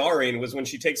of jarring was when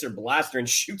she takes her blaster and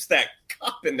shoots that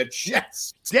cop in the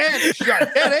chest. Dead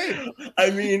aim. I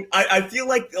mean, I feel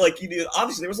like you know,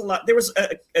 obviously there was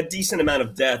a decent amount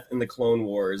of death in the Clone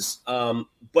Wars,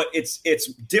 but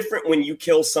it's different when you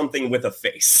kill something with a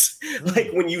face. Like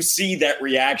when you see that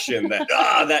reaction,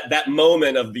 that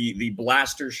moment of the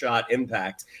blaster shot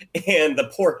impact, and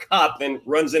the poor cop then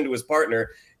runs into his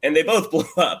partner, and they both blow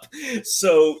up.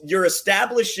 So you're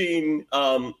establishing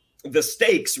the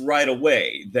stakes right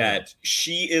away, that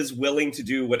she is willing to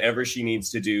do whatever she needs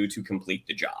to do to complete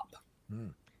the job.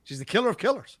 She's the killer of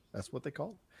killers. That's what they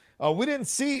call her. We didn't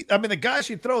see, I mean, the guy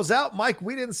she throws out, Mike,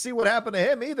 we didn't see what happened to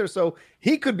him either. So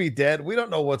he could be dead. We don't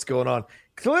know what's going on.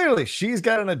 Clearly, she's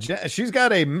got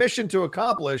a mission to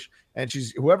accomplish, and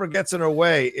whoever gets in her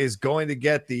way is going to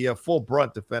get the full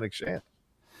brunt of Fennec Shand.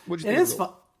 It is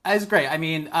fun. It's great. I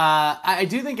mean, I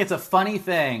do think it's a funny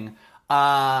thing.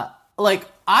 Like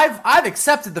I've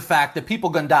accepted the fact that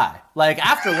people gonna die. Like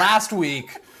after last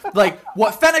week, like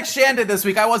what Fennec Shand did this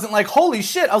week, I wasn't like, holy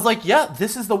shit. I was like, yeah,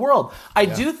 this is the world. I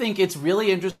do think it's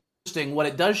really interesting. What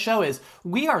it does show is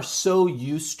we are so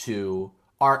used to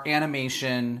our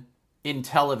animation in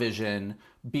television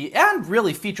and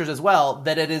really features as well,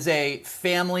 that it is a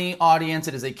family audience,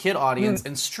 it is a kid audience,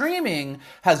 and streaming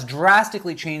has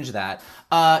drastically changed that.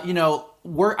 You know,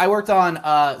 I worked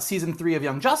on season 3 of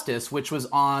Young Justice, which was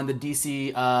on the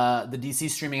DC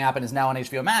streaming app and is now on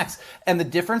HBO Max. And the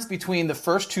difference between the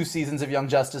first 2 seasons of Young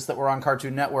Justice that were on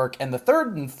Cartoon Network and the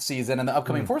 3rd season and the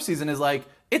upcoming 4th season is like,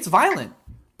 it's violent.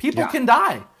 People can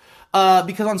die.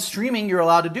 Because on streaming, you're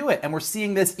allowed to do it. And we're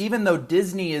seeing this, even though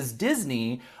Disney is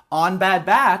Disney, on Bad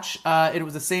Batch, it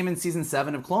was the same in season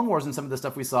 7 of Clone Wars and some of the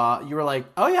stuff we saw. You were like,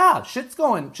 oh yeah, shit's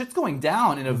going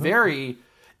down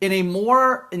in a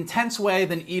more intense way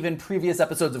than even previous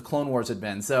episodes of Clone Wars had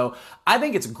been. So I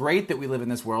think it's great that we live in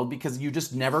this world, because you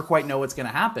just never quite know what's going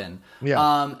to happen.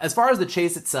 Yeah. As far as the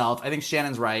chase itself, I think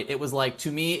Shannon's right. It was like,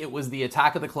 to me, it was the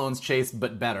Attack of the Clones chase,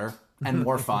 but better and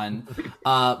more fun,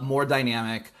 more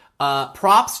dynamic.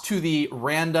 Props to the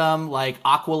random, like,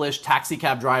 Aqualish taxi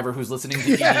cab driver who's listening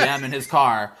to EDM in his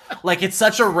car. Like, it's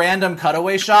such a random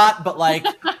cutaway shot, but, like,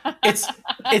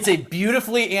 it's a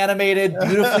beautifully animated,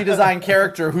 beautifully designed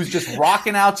character who's just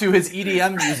rocking out to his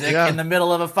EDM music in the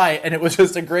middle of a fight, and it was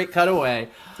just a great cutaway.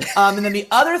 And then the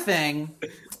other thing,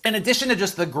 in addition to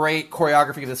just the great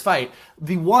choreography of this fight,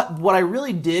 what I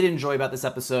really did enjoy about this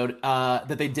episode,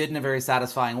 that they did in a very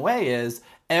satisfying way, is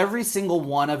every single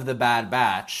one of the Bad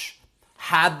Batch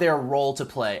had their role to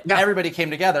play. Yeah. Everybody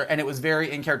came together, and it was very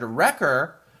in character.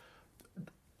 Wrecker,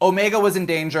 Omega was in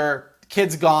danger.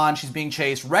 Kid's gone. She's being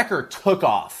chased. Wrecker took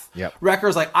off. Yep.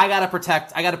 Wrecker's like, I gotta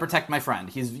protect my friend.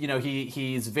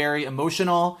 He's very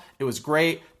emotional. It was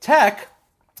great. Tech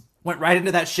went right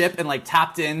into that ship and like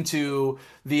tapped into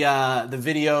the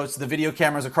video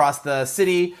cameras across the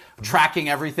city, tracking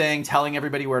everything, telling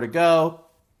everybody where to go.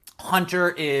 Hunter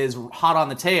is hot on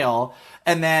the tail,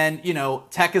 and then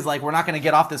Tech is like, we're not going to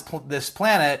get off this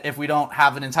planet if we don't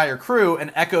have an entire crew.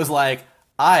 And Echo's like,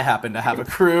 I happen to have a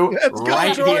crew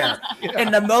right here. Yeah.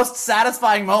 In the most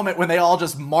satisfying moment when they all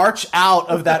just march out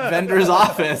of that vendor's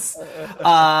office.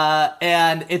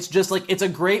 And it's just like, it's a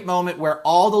great moment where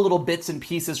all the little bits and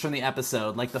pieces from the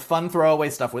episode, like the fun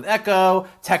throwaway stuff with Echo,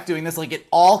 Tech doing this, like it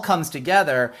all comes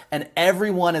together and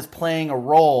everyone is playing a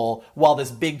role while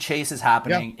this big chase is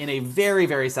happening in a very,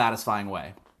 very satisfying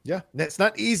way. Yeah. It's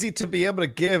not easy to be able to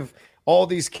give all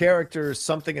these characters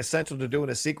something essential to do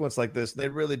in a sequence like this. They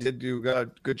really did do a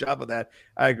good job of that.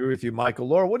 I agree with you, Michael.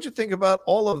 Laura, what'd you think about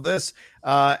all of this?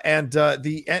 And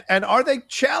are they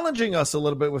challenging us a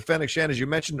little bit with Fennec Shand, as you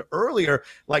mentioned earlier?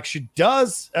 Like she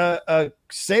does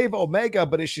save Omega,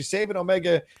 but is she saving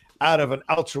Omega out of an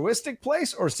altruistic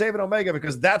place or saving Omega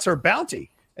because that's her bounty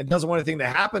and doesn't want anything to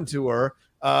happen to her?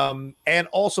 And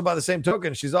also by the same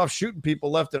token, she's off shooting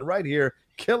people left and right here,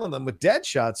 killing them with dead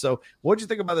shots. So what do you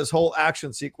think about this whole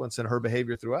action sequence and her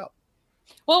behavior throughout?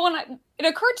 Well, it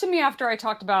occurred to me after I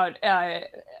talked about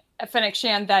Fennec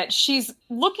Shand that she's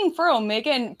looking for Omega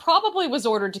and probably was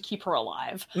ordered to keep her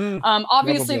alive.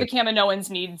 Obviously, the Kaminoans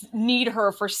need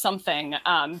her for something,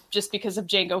 just because of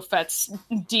Jango Fett's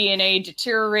DNA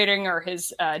deteriorating or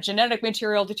his genetic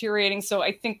material deteriorating. So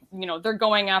I think they're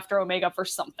going after Omega for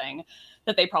something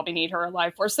that they probably need her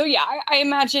alive for. So yeah, I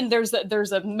imagine there's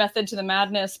a method to the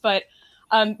madness, but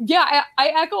I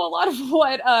echo a lot of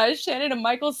what Shannon and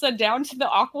Michael said, down to the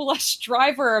Aqualus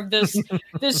driver of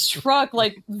this truck,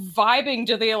 like vibing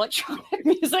to the electronic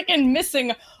music and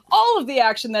missing all of the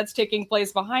action that's taking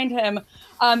place behind him.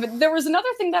 There was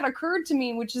another thing that occurred to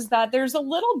me, which is that there's a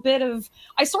little bit of,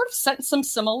 I sort of sense some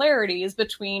similarities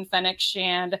between Fennec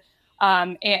Shand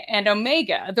and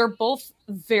Omega. They're both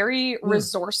very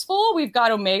resourceful. We've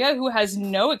got Omega, who has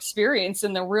no experience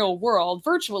in the real world,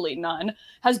 virtually none,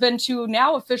 has been to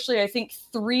now officially, I think,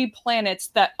 3 planets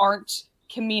that aren't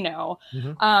Kamino.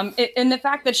 And the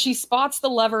fact that she spots the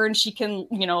lever and she can,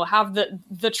 have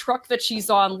the truck that she's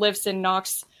on lifts and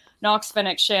knocks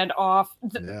Fennec Shand off.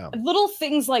 Little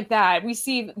things like that. We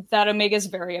see that Omega's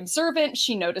very observant.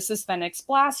 She notices Fennec's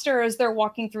blaster as they're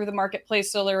walking through the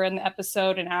marketplace earlier in the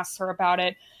episode and asks her about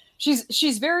it.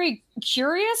 She's very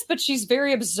curious, but she's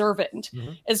very observant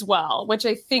as well, which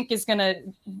I think is going to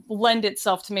lend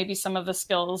itself to maybe some of the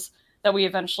skills that we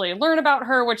eventually learn about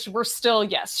her, which we're still,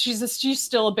 she's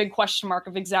still a big question mark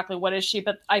of exactly what is she,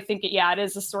 but I think it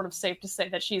is a sort of safe to say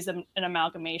that she's an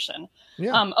amalgamation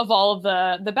of all of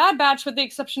the Bad Batch, with the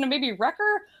exception of maybe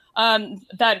Wrecker.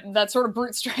 That sort of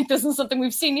brute strength isn't something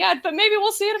we've seen yet, but maybe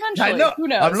we'll see it eventually. I know. Who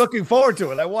knows? I'm looking forward to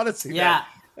it. I want to see that.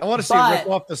 I want to see her rip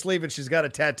off the sleeve and she's got a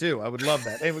tattoo. I would love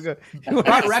that. Hey, we go.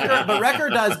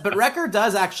 Wrecker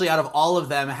does actually, out of all of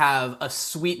them, have a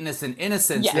sweetness and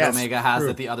innocence that Omega has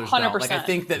that the others 100%. Don't. Like, I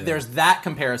think that there's that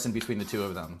comparison between the two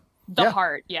of them. The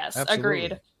heart, yes, absolutely.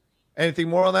 Agreed. Anything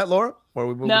more on that, Laura? Or are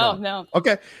we moving on? No.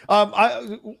 Okay.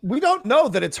 We don't know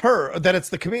that it's her, that it's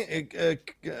the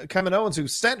Kaminoans who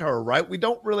sent her, right? We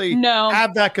don't really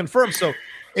have that confirmed. So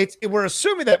we're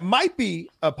assuming that might be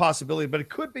a possibility, but it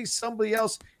could be somebody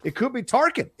else. It could be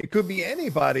Tarkin. It could be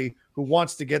anybody who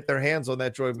wants to get their hands on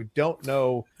that droid. We don't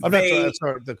know.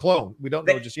 The clone. We don't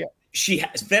know just yet.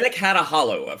 Fennec had a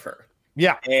hollow of her.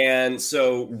 Yeah. And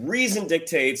so reason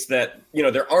dictates that,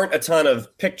 there aren't a ton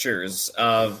of pictures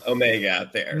of Omega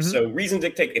out there. So reason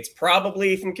dictates it's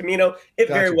probably from Kamino. It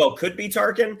very well could be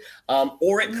Tarkin,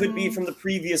 or it could be from the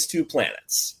previous 2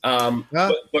 planets.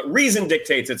 But reason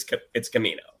dictates it's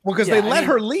Kamino. Well, because they let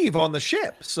her leave on the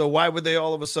ship. So why would they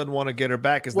all of a sudden want to get her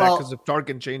back? Is that because of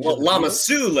Tarkin changes? Well, Lama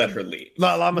Su let her leave.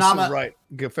 Lama Su's right.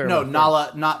 Fair enough.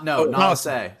 Nala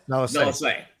Se. Nala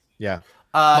Se. Yeah.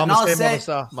 Nala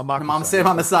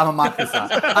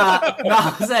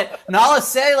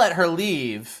Se let her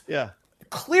leave. Yeah.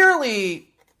 Clearly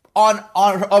on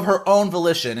of her own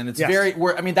volition, and it's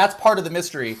that's part of the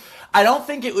mystery. I don't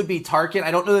think it would be Tarkin. I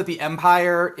don't know that the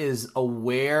Empire is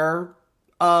aware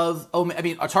of Omega. I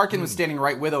mean, Tarkin was standing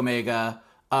right with Omega.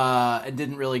 and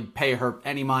didn't really pay her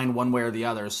any mind one way or the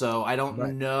other. So I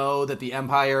don't know that the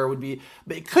Empire would be.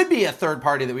 It could be a third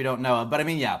party that we don't know of. But I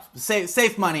mean, yeah,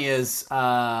 safe money is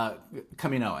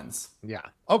Kaminoans. Yeah.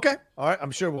 Okay. All right.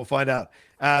 I'm sure we'll find out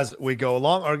as we go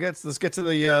along. Let's get to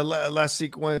the last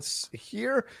sequence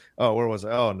here. Oh, where was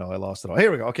I? Oh no, I lost it all.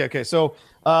 Here we go. Okay. So,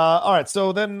 all right.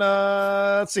 So then,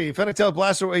 let's see. Fennec tells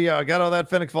Blaster. Yeah, I got all that.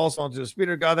 Fennec falls onto the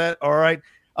speeder. Got that. All right.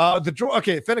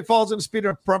 Fennec falls into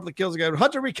speeder, promptly kills the guy.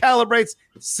 Hunter recalibrates,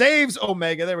 saves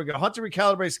Omega. There we go. Hunter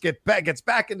recalibrates, gets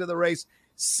back into the race,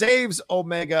 saves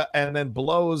Omega, and then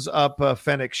blows up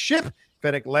Fennec's ship.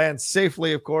 Fennec lands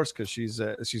safely, of course, because she's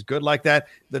good like that.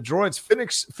 The droids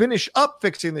finish up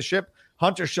fixing the ship.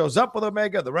 Hunter shows up with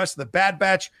Omega. The rest of the Bad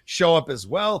Batch show up as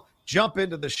well, jump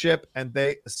into the ship, and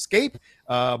they escape.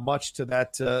 Much to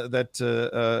that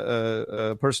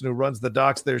person who runs the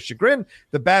docks, their chagrin.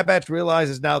 The Bad Batch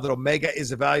realizes now that Omega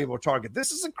is a valuable target.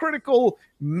 This is a critical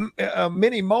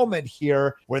mini moment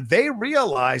here where they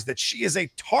realize that she is a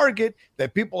target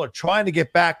that people are trying to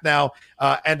get back now,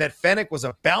 and that Fennec was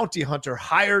a bounty hunter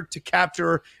hired to capture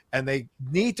her, and they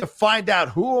need to find out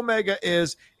who Omega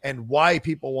is and why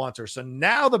people want her. So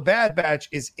now the Bad Batch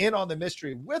is in on the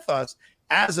mystery with us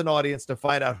as an audience to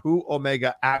find out who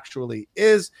Omega actually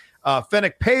is.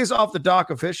 Fennec pays off the dock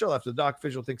official after the dock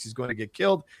official thinks he's going to get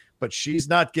killed, but she's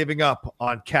not giving up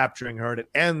on capturing her, and it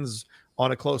ends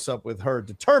on a close-up with her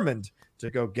determined to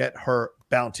go get her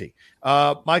bounty.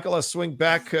 Michael, I'll swing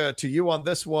back to you on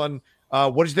this one.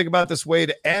 What did you think about this way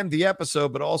to end the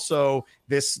episode, but also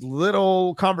this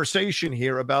little conversation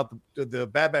here about the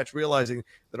Bad Batch realizing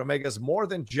that Omega is more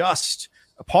than just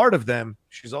a part of them?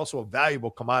 She's also a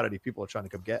valuable commodity people are trying to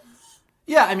come get.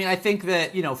 Yeah, I mean, I think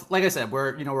that, like I said, we're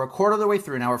a quarter of the way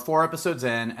through now. We're 4 episodes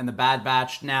in, and the Bad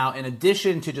Batch now, in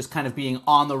addition to just kind of being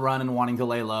on the run and wanting to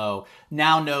lay low,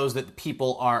 now knows that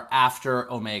people are after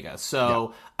Omega.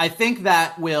 So I think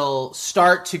that will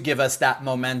start to give us that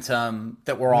momentum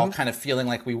that we're all kind of feeling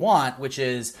like we want, which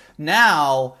is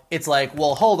now it's like,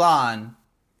 well, hold on.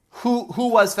 Who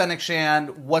was Fennec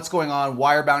Shand? What's going on?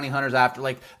 Why are bounty hunters after?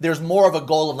 Like, there's more of a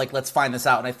goal of like, let's find this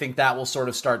out. And I think that will sort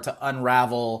of start to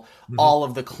unravel all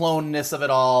of the cloneness of it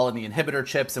all and the inhibitor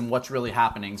chips and what's really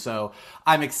happening. So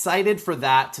I'm excited for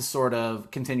that to sort of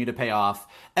continue to pay off.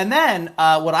 And then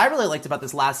what I really liked about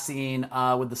this last scene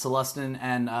with the Celestin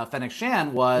and Fennec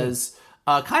Shand was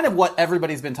kind of what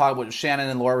everybody's been talking about. Shannon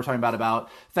and Laura were talking about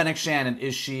Fennec Shand. And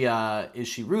is she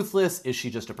ruthless? Is she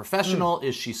just a professional?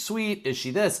 Is she sweet? Is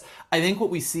she this? I think what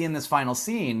we see in this final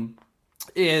scene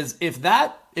is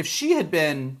if she had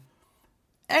been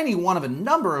any one of a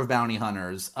number of bounty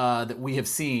hunters that we have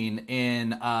seen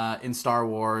in Star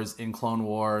Wars, in Clone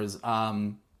Wars,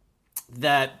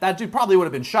 that dude probably would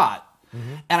have been shot.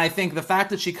 And I think the fact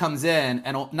that she comes in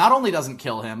and not only doesn't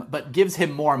kill him, but gives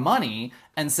him more money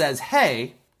and says,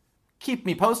 hey, keep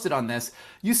me posted on this.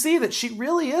 You see that she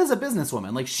really is a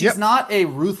businesswoman. Like, she's not a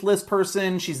ruthless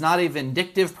person. She's not a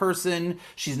vindictive person.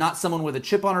 She's not someone with a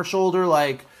chip on her shoulder.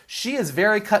 Like, she is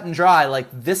very cut and dry. Like,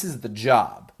 this is the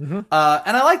job. And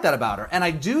I like that about her. And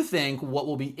I do think what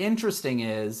will be interesting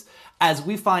is as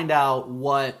we find out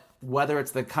whether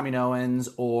it's the Kaminoans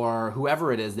or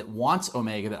whoever it is that wants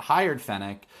Omega, that hired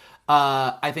Fennec,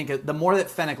 I think the more that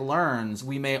Fennec learns,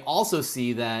 we may also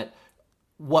see that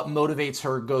what motivates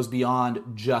her goes beyond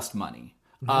just money.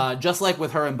 Just like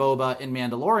with her and Boba in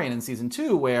Mandalorian in season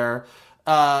 2, where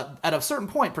at a certain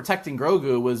point, protecting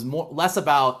Grogu was less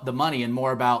about the money and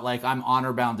more about, like, I'm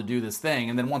honor bound to do this thing.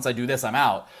 And then once I do this, I'm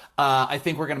out. I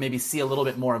think we're going to maybe see a little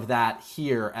bit more of that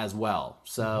here as well.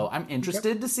 So I'm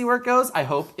interested to see where it goes. I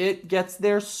hope it gets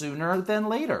there sooner than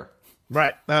later.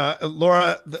 Right.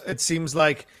 Laura, it seems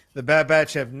like the Bad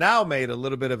Batch have now made a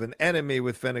little bit of an enemy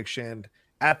with Fennec Shand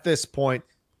at this point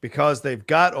because they've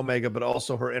got Omega, but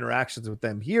also her interactions with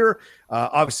them here.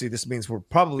 Obviously, this means we're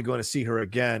probably going to see her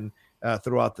again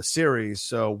throughout the series.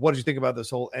 So what did you think about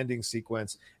this whole ending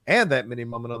sequence and that mini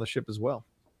moment on the ship as well?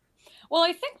 Well,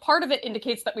 I think part of it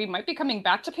indicates that we might be coming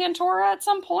back to Pantora at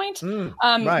some point.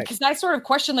 Right. Because I sort of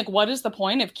question, like, what is the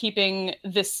point of keeping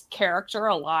this character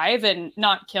alive and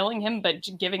not killing him, but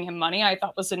giving him money? I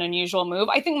thought was an unusual move.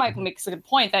 I think Michael makes a good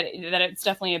point that it's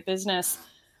definitely a business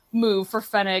move for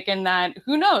Fennec, and that,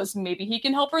 who knows, maybe he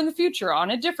can help her in the future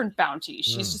on a different bounty.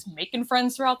 She's just making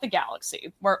friends throughout the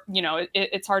galaxy, where,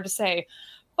 it's hard to say.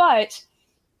 But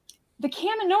the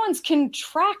Kaminoans can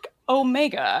track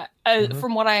Omega,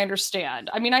 from what I understand.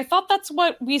 I mean, I thought that's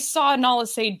what we saw Nala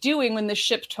Se doing when the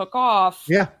ship took off.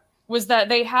 Yeah. Was that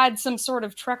they had some sort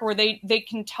of tracker where they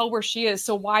can tell where she is.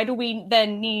 So why do we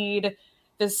then need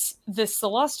this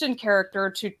Celestin character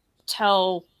to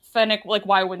tell Fennec, like,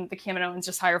 why wouldn't the Kaminoans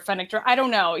just hire Fennec? I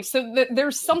don't know. So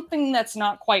there's something that's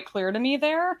not quite clear to me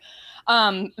there,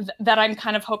 that I'm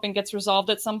kind of hoping gets resolved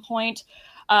at some point.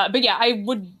 But yeah, I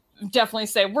would definitely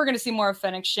say we're going to see more of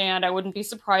Fennec Shand. I wouldn't be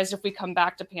surprised if we come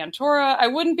back to Pantora. I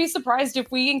wouldn't be surprised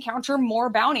if we encounter more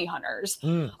bounty hunters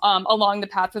along the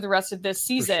path for the rest of this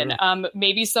season. Sure.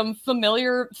 Maybe some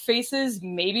familiar faces,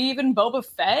 maybe even Boba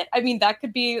Fett. I mean, that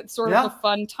could be sort of a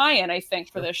fun tie-in, I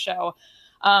think, for this show.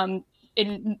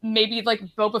 And maybe like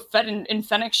Boba Fett and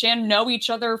Fennec Shand know each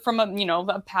other from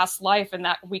a past life, and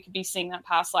that we could be seeing that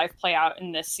past life play out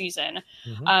in this season.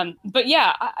 But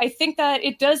yeah, I think that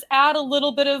it does add a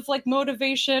little bit of like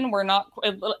motivation.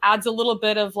 It adds a little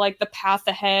bit of like the path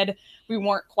ahead. We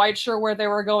weren't quite sure where they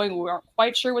were going. We weren't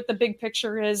quite sure what the big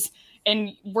picture is,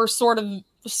 and we're sort of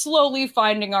slowly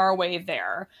finding our way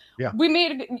there. Yeah.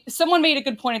 Someone made a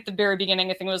good point at the very beginning,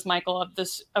 I think it was Michael, of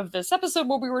this episode,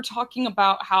 where we were talking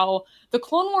about how the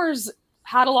Clone Wars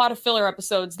had a lot of filler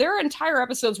episodes. There are entire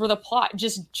episodes where the plot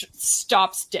just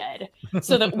stops dead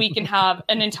so that we can have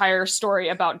an entire story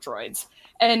about droids.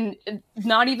 And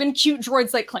not even cute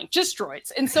droids like Clank, just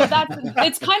droids. And so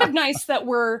it's kind of nice that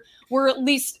we're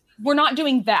not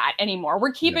doing that anymore.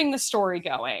 We're keeping the story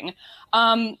going.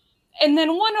 And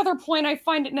then one other point I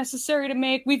find it necessary to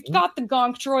make, we've got the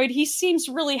Gonk droid. He seems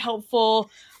really helpful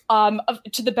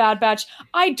to the Bad Batch.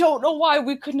 I don't know why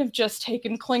we couldn't have just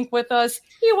taken Clink with us.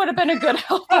 He would have been a good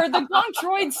helper. The Gonk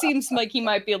droid seems like he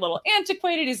might be a little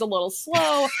antiquated. He's a little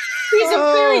slow. He's a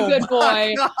very good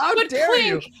boy. But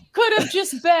Clink could have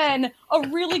just been a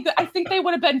really good... I think they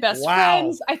would have been best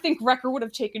friends. I think Wrecker would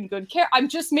have taken good care. I'm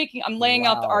laying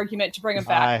out the argument to bring him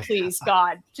back. Please,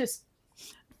 God. That's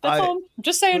all. I'm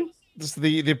just saying. This is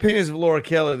the opinions of Laura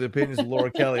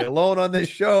Kelly, alone on this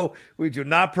show. We do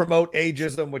not promote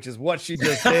ageism, which is what she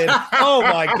just did. Oh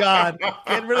my God.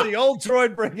 Get rid of the old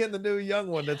droid, bring in the new young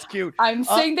one. That's cute. I'm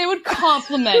saying they would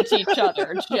complement each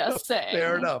other. Just saying.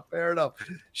 Fair enough.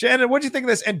 Shannon, what do you think of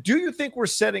this? And do you think we're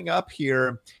setting up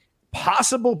here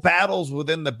possible battles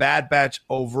within the Bad Batch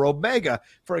over Omega?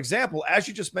 For example, as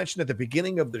you just mentioned at the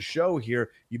beginning of the show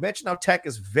here, you mentioned how Tech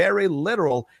is very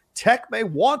literal. Tech may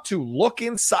want to look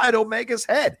inside Omega's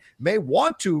head, may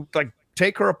want to like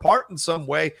take her apart in some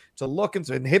way to look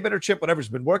into inhibitor chip, whatever. He's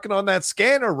been working on that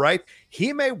scanner, right?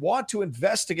 He may want to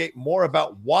investigate more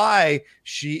about why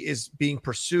she is being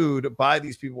pursued by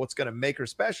these people, what's going to make her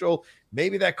special.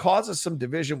 Maybe that causes some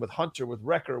division with Hunter, with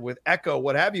Wrecker, with Echo,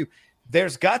 what have you.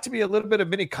 There's got to be a little bit of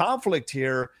mini conflict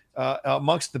here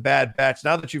amongst the Bad Batch.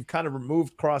 Now that you've kind of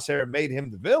removed Crosshair and made him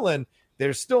the villain,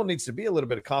 there still needs to be a little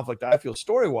bit of conflict, I feel,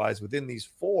 story-wise within these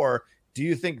four. Do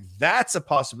you think that's a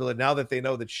possibility now that they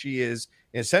know that she is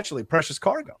essentially precious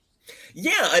cargo?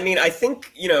 Yeah, I mean, I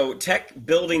think, Tech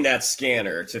building that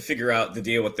scanner to figure out the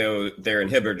deal with their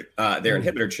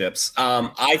inhibitor chips.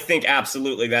 I think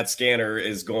absolutely that scanner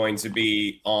is going to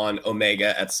be on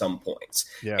Omega at some point.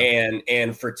 Yeah.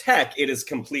 And for Tech, it is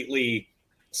completely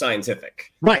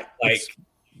scientific. Right.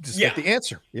 Get the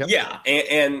answer. Yep. Yeah.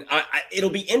 And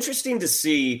it'll be interesting to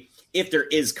see if there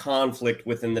is conflict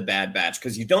within the Bad Batch,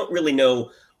 because you don't really know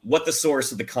what the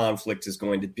source of the conflict is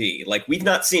going to be. Like, we've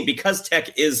not seen, because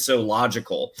Tech is so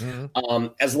logical,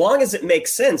 as long as it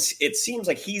makes sense, it seems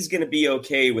like he's going to be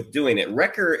okay with doing it.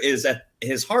 Wrecker is at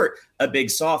his heart a big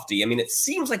softie. I mean, it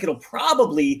seems like it'll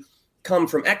probably come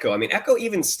from Echo. I mean, Echo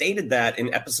even stated that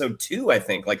in episode 2, I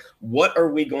think, like, what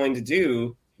are we going to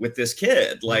do with this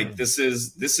kid? Like, this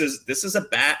is a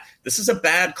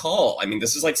bad call. I mean,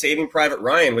 this is like Saving Private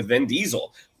Ryan with Vin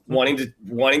Diesel wanting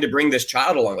to bring this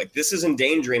child along. Like, this is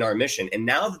endangering our mission. And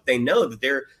now that they know that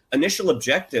their initial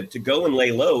objective to go and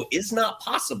lay low is not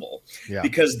possible,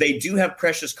 because they do have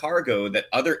precious cargo that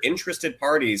other interested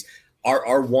parties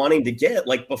are wanting to get.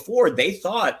 Like, before, they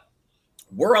thought,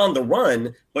 we're on the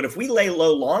run, but if we lay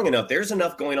low long enough, there's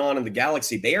enough going on in the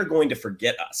galaxy, they are going to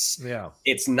forget us. Yeah.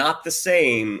 It's not the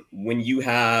same when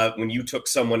you took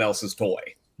someone else's toy,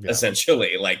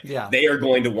 essentially. Like, they are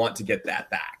going to want to get that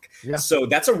back. Yeah. So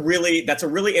that's a really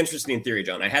interesting theory,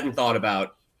 John. I hadn't thought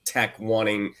about Tech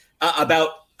wanting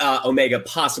about Omega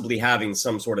possibly having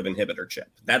some sort of inhibitor chip.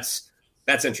 That's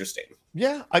interesting.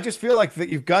 Yeah, I just feel like that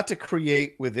you've got to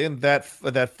create within that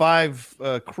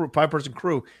five-person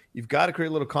crew. You've got to create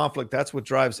a little conflict. That's what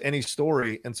drives any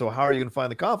story. And so, how are you going to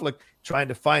find the conflict? Trying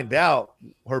to find out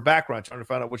her background, trying to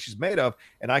find out what she's made of.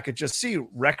 And I could just see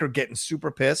Wrecker getting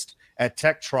super pissed at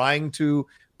Tech trying to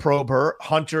probe her,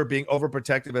 Hunter being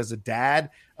overprotective as a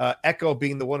dad, Echo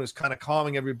being the one who's kind of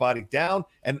calming everybody down.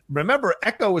 And remember,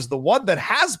 Echo is the one that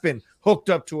has been hooked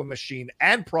up to a machine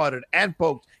and prodded and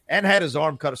poked and had his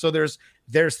arm cut. So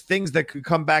there's things that could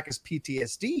come back as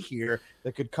PTSD here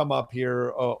that could come up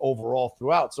here overall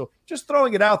throughout. So just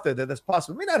throwing it out there that that's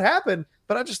possible. It may not happen,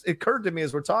 but it occurred to me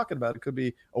as we're talking about it could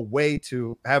be a way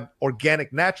to have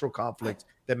organic, natural conflict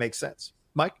that makes sense.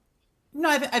 Mike? No,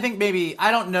 I think maybe,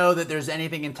 I don't know that there's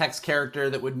anything in Tech's character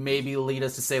that would maybe lead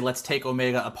us to say, let's take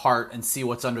Omega apart and see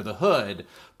what's under the hood.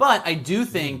 But I do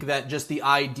think that just the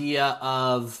idea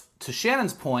of, to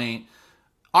Shannon's point,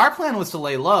 our plan was to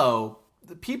lay low.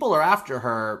 The people are after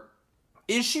her.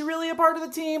 Is she really a part of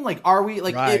the team? Like, are we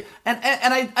like, right.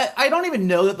 I don't even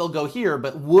know that they'll go here,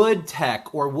 but would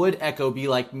Tech or would Echo be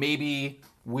like, maybe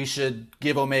we should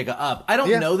give Omega up? I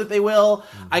don't know that they will.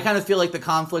 Mm-hmm. I kind of feel like the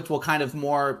conflict will kind of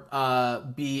more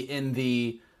be in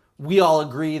the, we all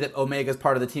agree that Omega's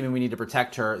part of the team and we need to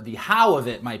protect her. The how of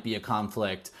it might be a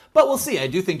conflict, but we'll see. I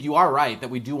do think you are right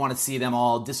that we do want to see them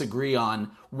all disagree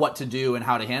on what to do and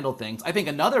how to handle things. I think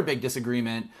another big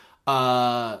disagreement,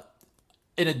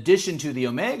 in addition to the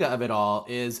Omega of it all,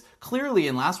 is clearly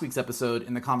in last week's episode,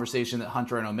 in the conversation that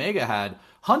Hunter and Omega had,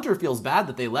 Hunter feels bad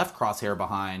that they left Crosshair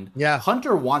behind. Yeah.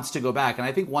 Hunter wants to go back. And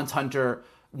I think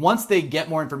once they get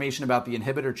more information about the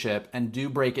inhibitor chip and do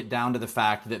break it down to the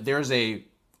fact that there's a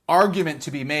argument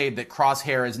to be made that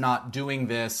Crosshair is not doing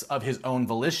this of his own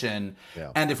volition.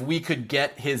 Yeah. And if we could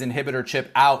get his inhibitor chip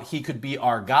out, he could be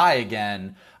our guy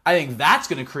again. I think that's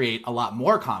going to create a lot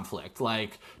more conflict.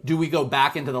 Like, do we go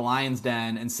back into the lion's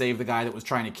den and save the guy that was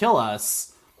trying to kill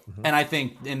us? Mm-hmm. And I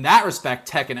think in that respect,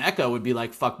 Tech and Echo would be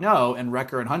like, fuck no. And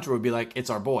Wrecker and Hunter would be like, it's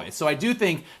our boy. So I do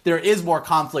think there is more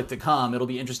conflict to come. It'll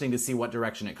be interesting to see what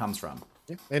direction it comes from.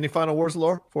 Yeah. Any final words,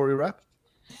 Laura, before we wrap?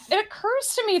 It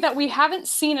occurs to me that we haven't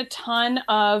seen a ton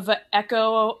of a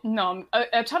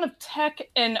ton of Tech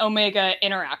and Omega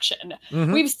interaction.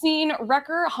 Mm-hmm. We've seen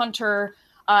Wrecker, Hunter,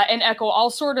 and Echo all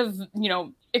sort of,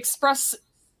 express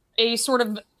a sort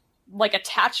of like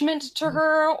attachment to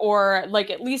her, or like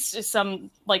at least some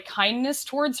like kindness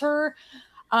towards her.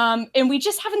 And we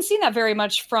just haven't seen that very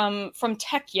much from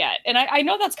Tech yet. And I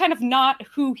know that's kind of not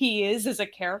who he is as a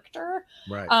character.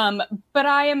 Right. But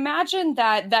I imagine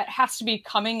that has to be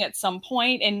coming at some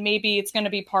point, and maybe it's going to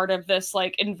be part of this,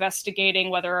 like investigating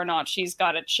whether or not she's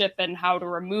got a chip and how to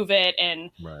remove it, and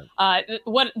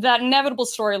what that inevitable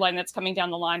storyline that's coming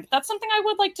down the line. But that's something I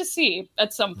would like to see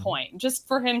at some point, just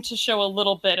for him to show a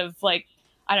little bit of, like,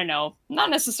 I don't know, not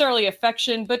necessarily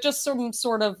affection, but just some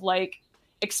sort of like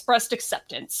expressed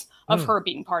acceptance of her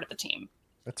being part of the team.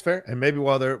 That's fair. And maybe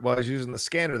while he's using the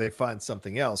scanner, they find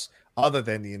something else other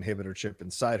than the inhibitor chip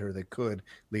inside her that could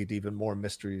lead to even more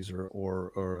mysteries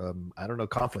or I don't know,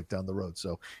 conflict down the road.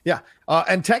 So yeah.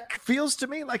 And Tech feels to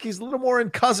me like he's a little more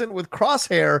in cousin with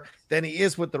Crosshair than he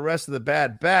is with the rest of the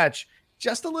Bad Batch.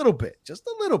 Just a little bit,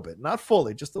 not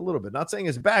fully, just a little bit. Not saying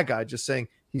he's a bad guy, just saying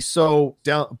he's so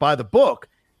down by the book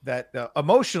that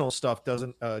emotional stuff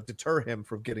doesn't deter him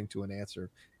from getting to an answer.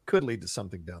 Could lead to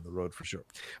something down the road for sure.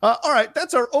 All right,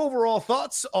 that's our overall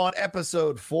thoughts on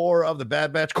episode 4 of the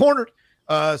Bad Batch Cornered.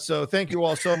 So thank you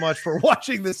all so much for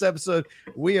watching this episode.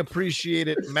 We appreciate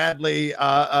it madly.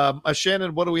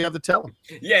 Shannon, what do we have to tell them?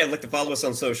 Yeah, look to follow us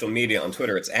on social media. On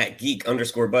Twitter, it's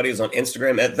 @geek_buddies. On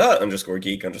Instagram,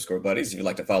 @the_geek_buddies. If you'd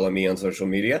like to follow me on social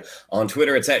media. On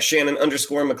Twitter, it's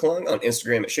 @Shannon_McClung. On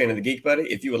Instagram, @Shannon the Geek Buddy.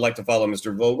 If you would like to follow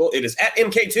Mr. Vogel, it is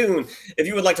 @MKToon. If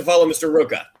you would like to follow Mr.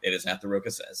 Roca, it is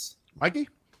 @TheRocaSays. Mikey?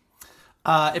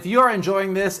 If you are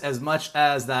enjoying this as much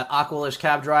as that Aqualish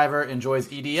cab driver enjoys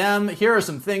EDM, here are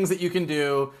some things that you can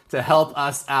do to help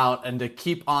us out and to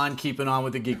keep on keeping on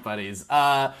with the Geek Buddies.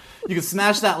 You can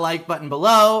smash that like button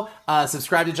below,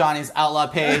 subscribe to Johnny's Outlaw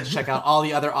page, check out all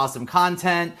the other awesome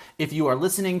content. If you are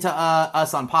listening to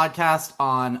us on podcast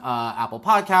on Apple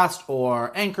Podcast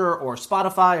or Anchor or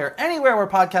Spotify or anywhere where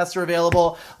podcasts are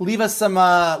available, leave us some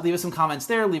comments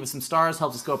there, leave us some stars,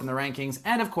 helps us go up in the rankings.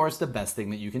 And of course, the best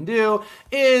thing that you can do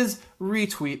is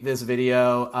retweet this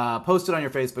video, post it on your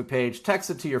Facebook page, text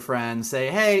it to your friends, say,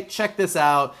 hey, check this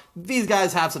out. These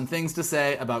guys have some things to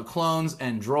say about clones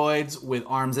and droids with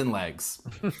arms and legs.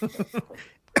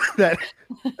 that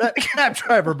cab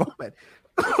driver moment.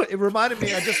 It reminded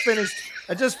me, I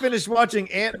just finished watching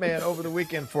Ant-Man over the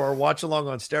weekend for our watch along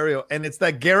on stereo, and it's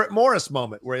that Garrett Morris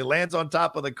moment where he lands on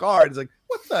top of the car and he's like,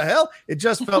 what the hell? It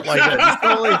just felt like that. It's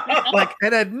totally, like,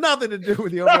 it had nothing to do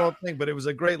with the overall thing, but it was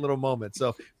a great little moment.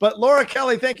 So, but Laura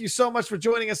Kelly, thank you so much for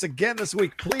joining us again this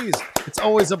week. Please, it's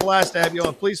always a blast to have you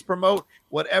on. Please promote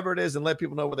whatever it is and let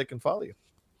people know where they can follow you.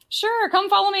 Sure, come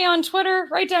follow me on Twitter.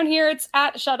 Right down here, it's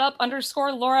at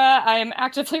 @shutup_Laura. I'm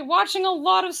actively watching a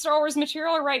lot of Star Wars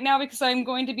material right now because I'm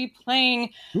going to be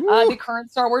playing the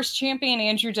current Star Wars champion,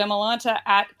 Andrew Demolanta,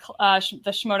 at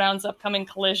the Schmodown's upcoming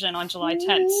Collision on July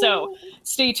 10th. So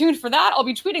stay tuned for that. I'll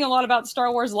be tweeting a lot about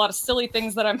Star Wars, a lot of silly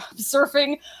things that I'm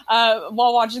surfing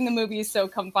while watching the movies, so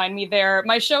come find me there.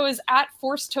 My show is at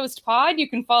Force Toast Pod. You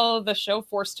can follow the show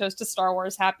Force Toast to Star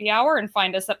Wars Happy Hour and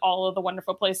find us at all of the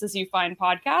wonderful places you find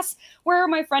podcasts, where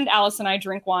my friend Alice and I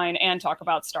drink wine and talk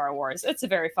about Star Wars. It's a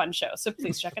very fun show, so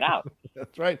please check it out.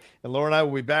 That's right. And Laura and I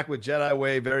will be back with Jedi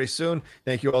Way very soon.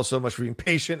 Thank you all so much for being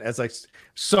patient as I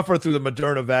suffer through the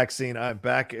Moderna vaccine. I'm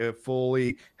back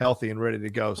fully healthy and ready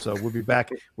to go. So we'll be back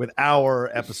with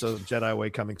our episode of Jedi Way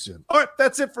coming soon. All right,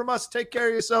 that's it from us. Take care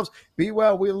of yourselves. Be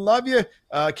well. We love you.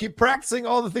 Keep practicing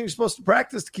all the things you're supposed to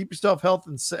practice to keep yourself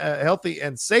healthy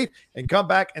and safe. And come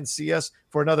back and see us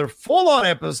for another full-on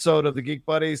episode of the Geek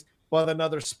Buddies, with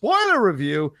another spoiler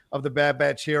review of the Bad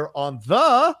Batch here on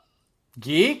the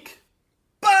Geek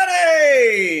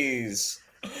Buddies!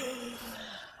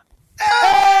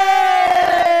 Hey!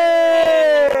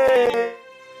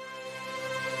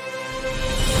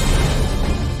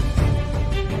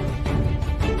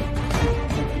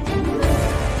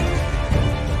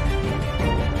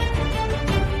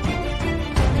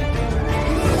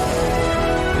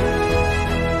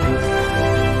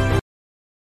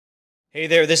 Hey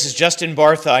there, this is Justin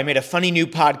Bartha. I made a funny new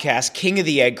podcast, King of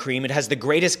the Egg Cream. It has the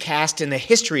greatest cast in the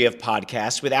history of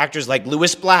podcasts with actors like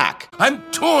Louis Black. I'm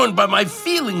torn by my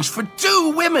feelings for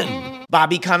two women.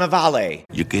 Bobby Cannavale.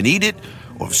 You can eat it,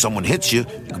 or if someone hits you,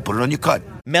 you can put it on your cut.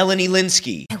 Melanie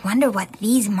Linsky. I wonder what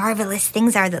these marvelous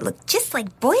things are that look just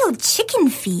like boiled chicken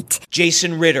feet.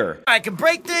 Jason Ritter. I can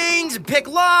break things and pick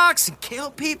locks and kill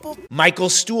people. Michael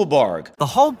Stuhlbarg. The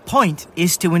whole point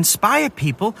is to inspire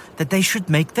people that they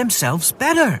should make themselves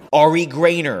better. Ari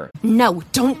Grainer. No,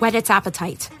 don't whet its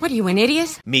appetite. What are you, an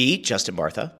idiot? Me, Justin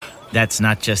Bartha. That's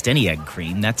not just any egg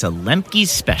cream, that's a Lemke's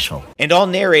special. And all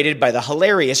narrated by the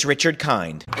hilarious Richard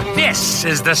Kind. This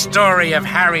is the story of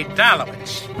Harry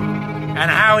Dalowitz and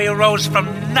how he rose from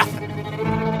nothing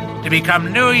to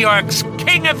become New York's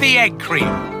King of the Egg Cream.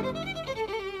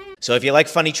 So if you like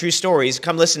funny true stories,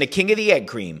 come listen to King of the Egg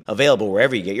Cream, available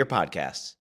wherever you get your podcasts.